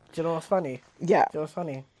it. Do you know what's funny? Yeah. Do you know what's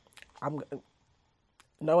funny?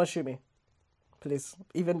 No one shoot me. Please.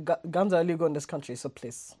 Even guns are illegal in this country, so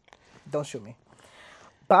please, don't shoot me.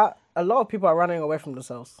 But a lot of people are running away from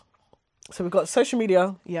themselves. So we've got social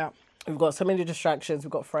media. Yeah. We've got so many distractions. We've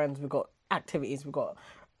got friends. We've got activities. We've got,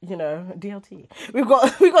 DLT. We've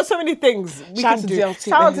got so many things. Shout out to DLT.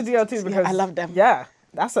 Shout out to DLT because I love them. Yeah,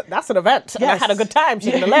 that's an event. Yes. And I had a good time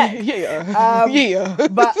shaking the leg. Yeah.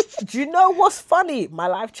 But do you know what's funny? My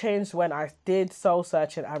life changed when I did soul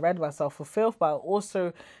searching. I read myself fulfilled, but I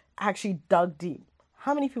also actually dug deep.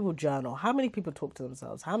 How many people journal? How many people talk to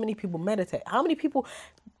themselves? How many people meditate? How many people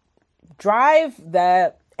drive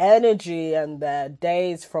their energy and their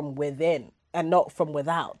days from within and not from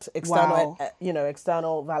without? External,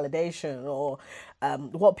 external validation or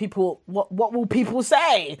what will people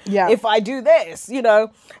say if I do this?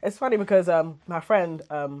 It's funny because my friend,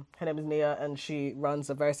 her name is Nia, and she runs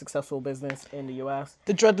a very successful business in the US.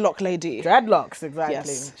 The dreadlock lady. Dreadlocks, exactly.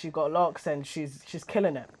 Yes. She's got locks and she's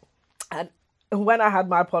killing it. And when I had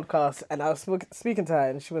my podcast and I was speaking to her,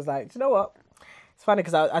 and she was like, "Do you know what? It's funny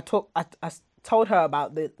because I told her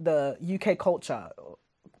about the UK culture,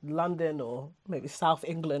 London or maybe South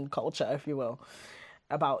England culture, if you will,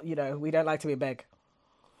 about, we don't like to be a beg.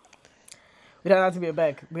 We don't like to be a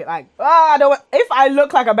beg. We're like, I don't. If I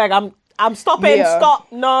look like a beg, I'm stopping. Yeah.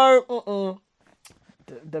 Stop. No.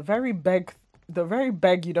 The very beg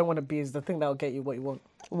you don't want to be is the thing that'll get you what you want.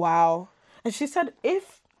 Wow. And she said,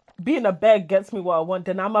 if being a beg gets me what I want,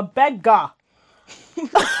 then I'm a beggar.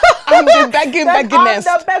 I'm the begging I'm begginess.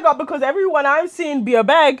 the beggar because everyone I've seen be a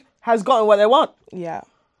beg has gotten what they want. Yeah.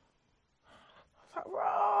 Like,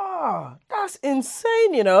 rah, that's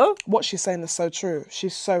insane, What she's saying is so true.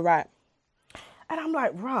 She's so right. And I'm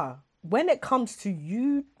like, rah, when it comes to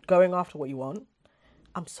you going after what you want,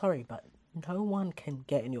 I'm sorry, but no one can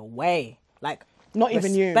get in your way. Like, not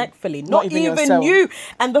even you. Respectfully. Not even you.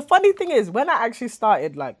 And the funny thing is, when I actually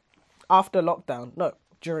started, like,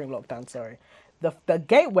 during lockdown, sorry. The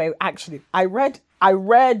gateway, actually, I read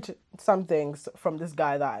some things from this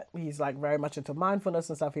guy that he's like very much into mindfulness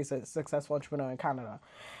and stuff. He's a successful entrepreneur in Canada.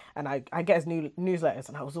 And I get his newsletters,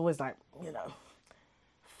 and I was always like,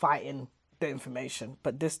 fighting the information.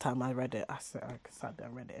 But this time I read it, I sat there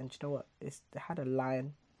and read it. And you know what? It had a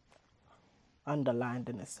line underlined,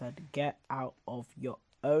 and it said, "Get out of your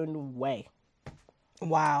own way."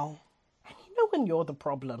 Wow. And when you're the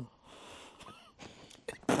problem,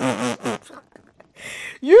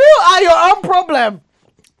 you are your own problem.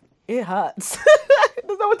 It hurts.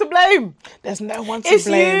 There's no one to blame. There's no one to blame. It's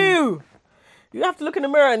blame. You have to look in the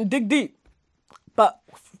mirror and dig deep. But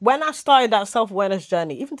when I started that self-awareness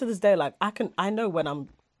journey, even to this day, like I know when I'm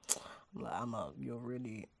like, you're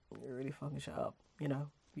really fucking shut up.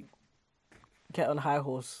 Get on a high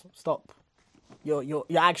horse. Stop. You're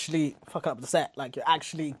actually fucking up the set. Like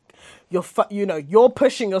you're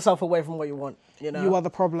pushing yourself away from what you want. You are the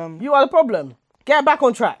problem. You are the problem. Get back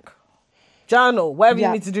on track. Journal, whatever you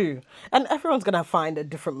need to do. And everyone's gonna find a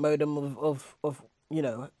different modem of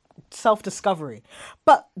self-discovery.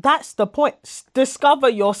 But that's the point. Discover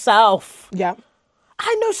yourself. Yeah.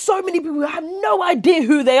 I know so many people who have no idea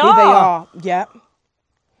who they are. Yeah.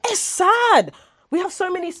 It's sad. We have so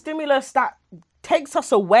many stimulus that takes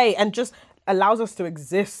us away and just allows us to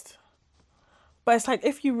exist. But it's like,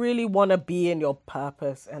 if you really want to be in your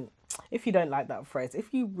purpose, and if you don't like that phrase,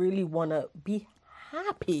 if you really want to be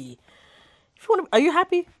happy, are you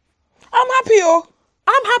happy? I'm happy,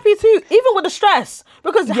 I'm happy too, even with the stress.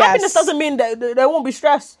 Because happiness doesn't mean that there won't be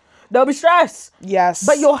stress. There'll be stress. Yes.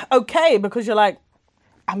 But you're okay because you're like,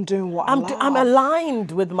 I'm doing what I love. I'm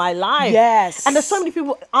aligned with my life. Yes. And there's so many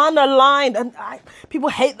people unaligned, and people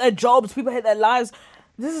hate their jobs, people hate their lives.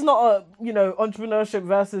 This is not a, entrepreneurship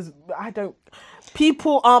versus,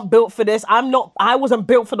 people aren't built for this. I wasn't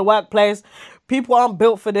built for the workplace. People aren't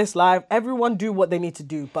built for this life. Everyone do what they need to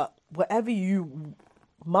do, but whatever you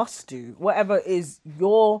must do, whatever is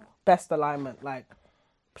your best alignment, like,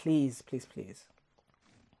 please, please, please.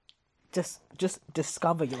 Just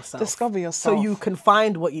discover yourself. Discover yourself. So you can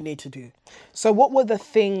find what you need to do. So what were the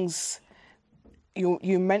things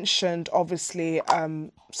you mentioned? Obviously,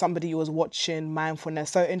 somebody you was watching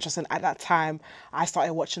mindfulness. So interesting. At that time, I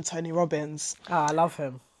started watching Tony Robbins. Oh, I love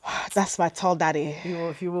him. That's my tall daddy.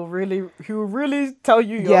 He will really tell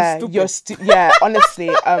you you're stupid. Honestly,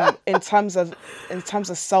 in terms of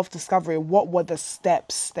self-discovery, what were the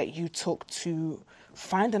steps that you took to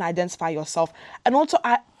find and identify yourself, and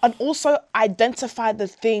also identify the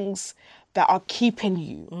things that are keeping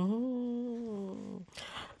you?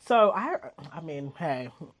 So hey,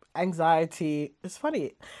 anxiety. It's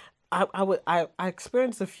funny. I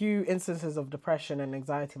experienced a few instances of depression and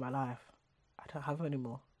anxiety in my life. I don't have them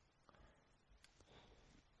anymore.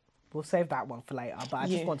 We'll save that one for later, but I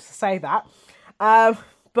just wanted to say that.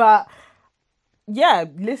 But yeah,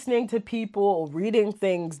 listening to people or reading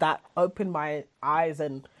things that opened my eyes,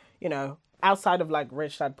 and, outside of like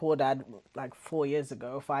Rich Dad Poor Dad, like 5 years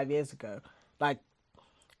ago, like,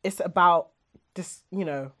 it's about just,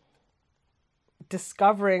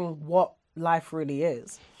 discovering what life really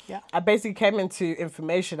is. Yeah. I basically came into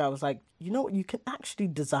information. I was like, you can actually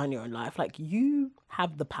design your own life. Like, you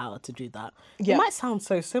have the power to do that. Yeah. It might sound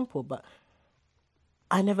so simple, but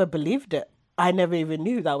I never believed it. I never even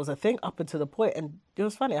knew that was a thing up until the point. And it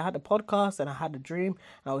was funny. I had a podcast and I had a dream.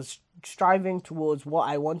 And I was striving towards what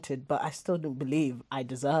I wanted, but I still didn't believe I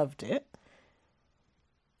deserved it.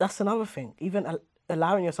 That's another thing. Even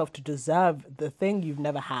allowing yourself to deserve the thing you've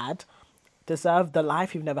never had, deserve the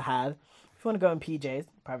life you've never had. If you want to go in PJs,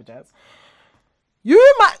 private jets,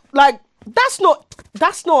 you might, like, that's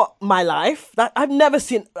not my life. I've never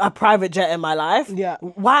seen a private jet in my life. Yeah.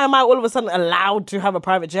 Why am I all of a sudden allowed to have a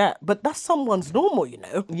private jet? But that's someone's normal,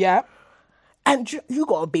 Yeah. And you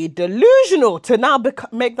gotta be delusional to now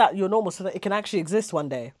make that your normal, so that it can actually exist one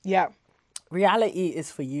day. Yeah. Reality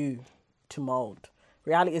is for you to mold.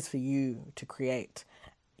 Reality is for you to create.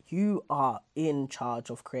 You are in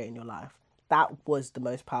charge of creating your life. That was the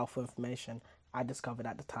most powerful information I discovered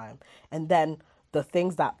at the time. And then the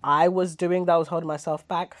things that I was doing that was holding myself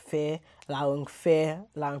back, allowing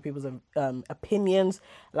people's opinions,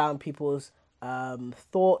 allowing people's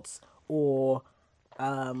thoughts, or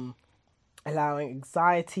allowing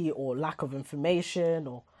anxiety or lack of information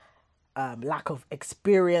or lack of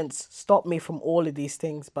experience stop me from all of these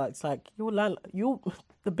things. But it's like,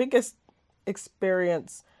 the biggest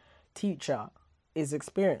experience teacher is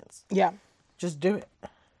experience. Yeah. Just do it.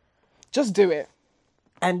 Just do it.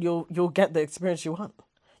 And you'll get the experience you want.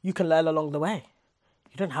 You can learn along the way.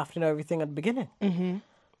 You don't have to know everything at the beginning. Mm-hmm.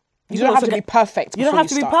 You don't have to be perfect. You don't have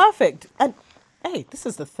to be perfect. And hey, this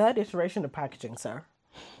is the third iteration of packaging, sir.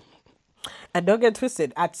 And don't get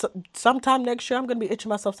twisted. At sometime next year, I'm going to be itching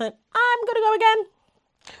myself saying, I'm going to go again.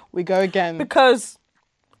 We go again. Because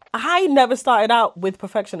I never started out with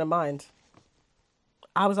perfection in mind.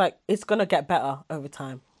 I was like, it's going to get better over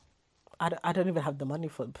time. I don't even have the money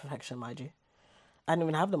for perfection, mind you. I don't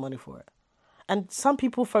even have the money for it. And some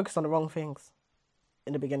people focus on the wrong things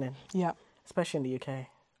in the beginning. Yeah. Especially in the UK.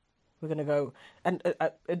 We're going to go... And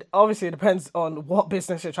it obviously depends on what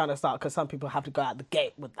business you're trying to start, because some people have to go out the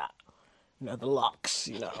gate with that. The lux,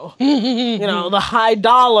 the high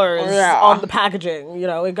dollars on the packaging,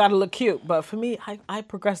 it got to look cute. But for me, I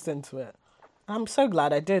progressed into it. I'm so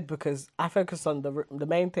glad I did, because I focused on the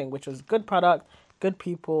main thing, which was good product, good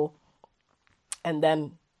people, and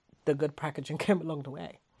then the good packaging came along the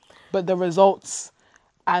way. But the results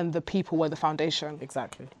and the people were the foundation.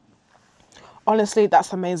 Exactly. Honestly,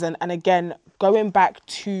 that's amazing. And again, going back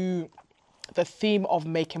to the theme of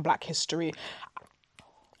making Black history,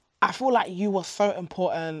 I feel like you were so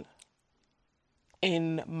important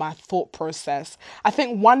in my thought process. I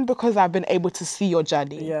think, one, because I've been able to see your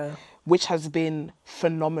journey, which has been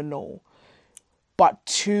phenomenal. But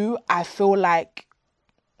two, I feel like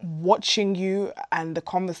watching you and the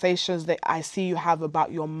conversations that I see you have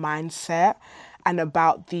about your mindset and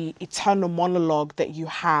about the eternal monologue that you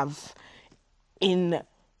have in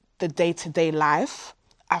the day-to-day life,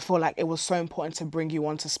 I feel like it was so important to bring you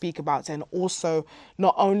on to speak about it. And also,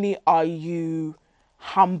 not only are you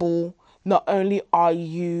humble, not only are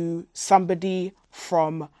you somebody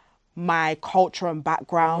from my culture and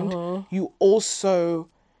background, you also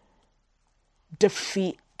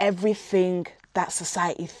defeat everything that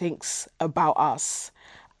society thinks about us.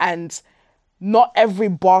 And not every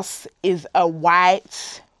boss is a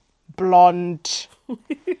white, blonde,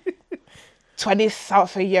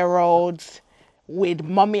 20-something-year-old with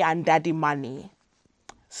mommy and daddy money.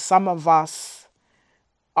 Some of us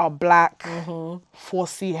are black,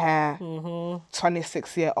 4C hair,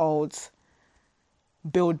 26-year-olds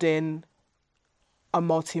building a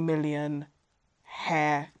multi-million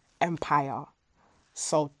hair empire.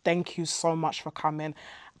 So thank you so much for coming.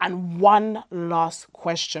 And one last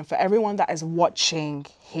question for everyone that is watching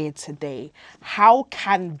here today. How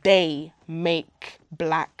can they make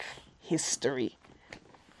Black history?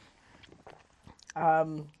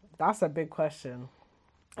 That's a big question.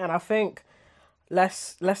 And I think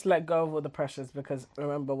let's let go of all the pressures, because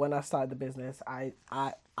remember when I started the business, I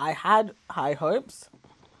had high hopes,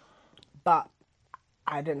 but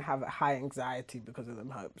I didn't have high anxiety because of them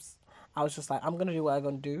hopes. I was just like, I'm going to do what I'm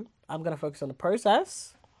going to do. I'm going to focus on the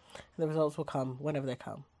process, and the results will come whenever they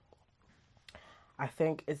come. I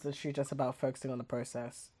think it's literally just about focusing on the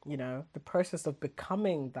process, you know, the process of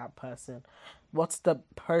becoming that person. What's the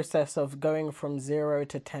process of going from 0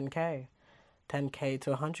 to 10K? 10K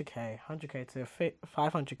to 100K, 100K to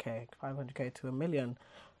 500K, 500K to 1 million.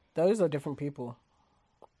 Those are different people.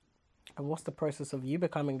 And what's the process of you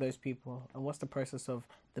becoming those people? And what's the process of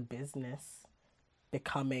the business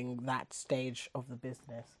becoming that stage of the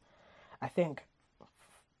business? I think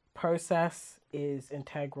process is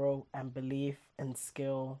integral, and belief and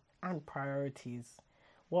skill and priorities.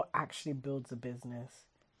 What actually builds a business?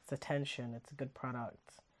 It's attention. It's a good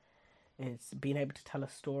product. It's being able to tell a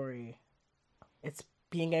story. It's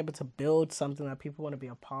being able to build something that people want to be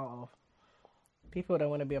a part of. People don't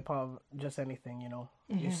want to be a part of just anything, you know.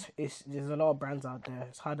 There's a lot of brands out there.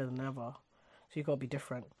 It's harder than ever. So you got to be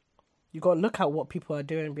different. You got to look at what people are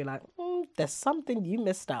doing and be like, there's something you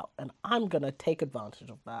missed out, and I'm going to take advantage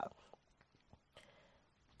of that.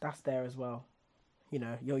 That's there as well. You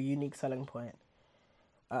know, your unique selling point.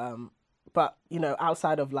 But, you know,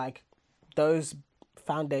 outside of like those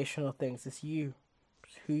foundational things, it's you.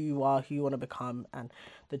 It's who you are, who you want to become, and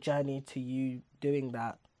the journey to you doing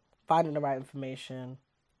that. Finding the right information,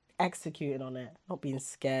 executing on it, not being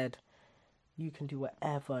scared. You can do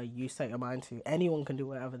whatever you set your mind to. Anyone can do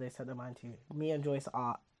whatever they set their mind to. Me and Joyce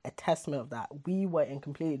are a testament of that. We were in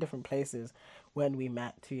completely different places when we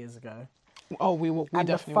met 2 years ago. Oh, we and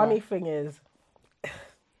definitely the funny were. thing is,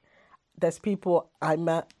 there's people I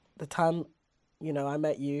met the time, you know, I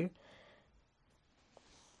met you.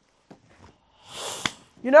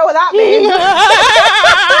 You know what that means?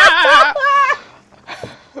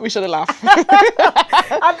 We should have laughed.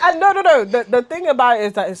 and no. The thing about it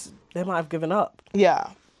is that they might have given up. Yeah.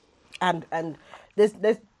 And there's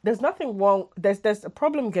nothing wrong. There's a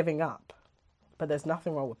problem giving up, but there's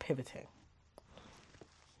nothing wrong with pivoting.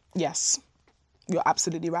 Yes. You're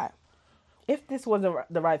absolutely right. If this wasn't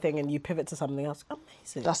the right thing and you pivot to something else,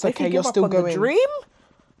 amazing. That's If okay. you You're give up still on going. the dream,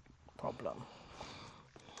 problem.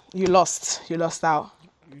 You lost out.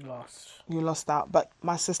 You lost. Out. But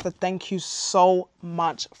my sister, thank you so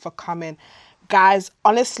much for coming. Guys,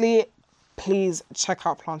 honestly, please check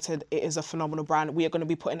out Planted. It is a phenomenal brand. We are going to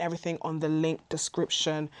be putting everything on the link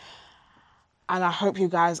description. And I hope you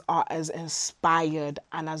guys are as inspired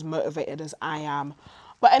and as motivated as I am.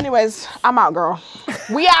 But anyways, I'm out, girl.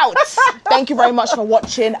 We out. Thank you very much for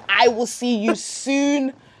watching. I will see you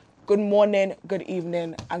soon. Good morning, good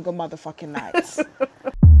evening, and good motherfucking night.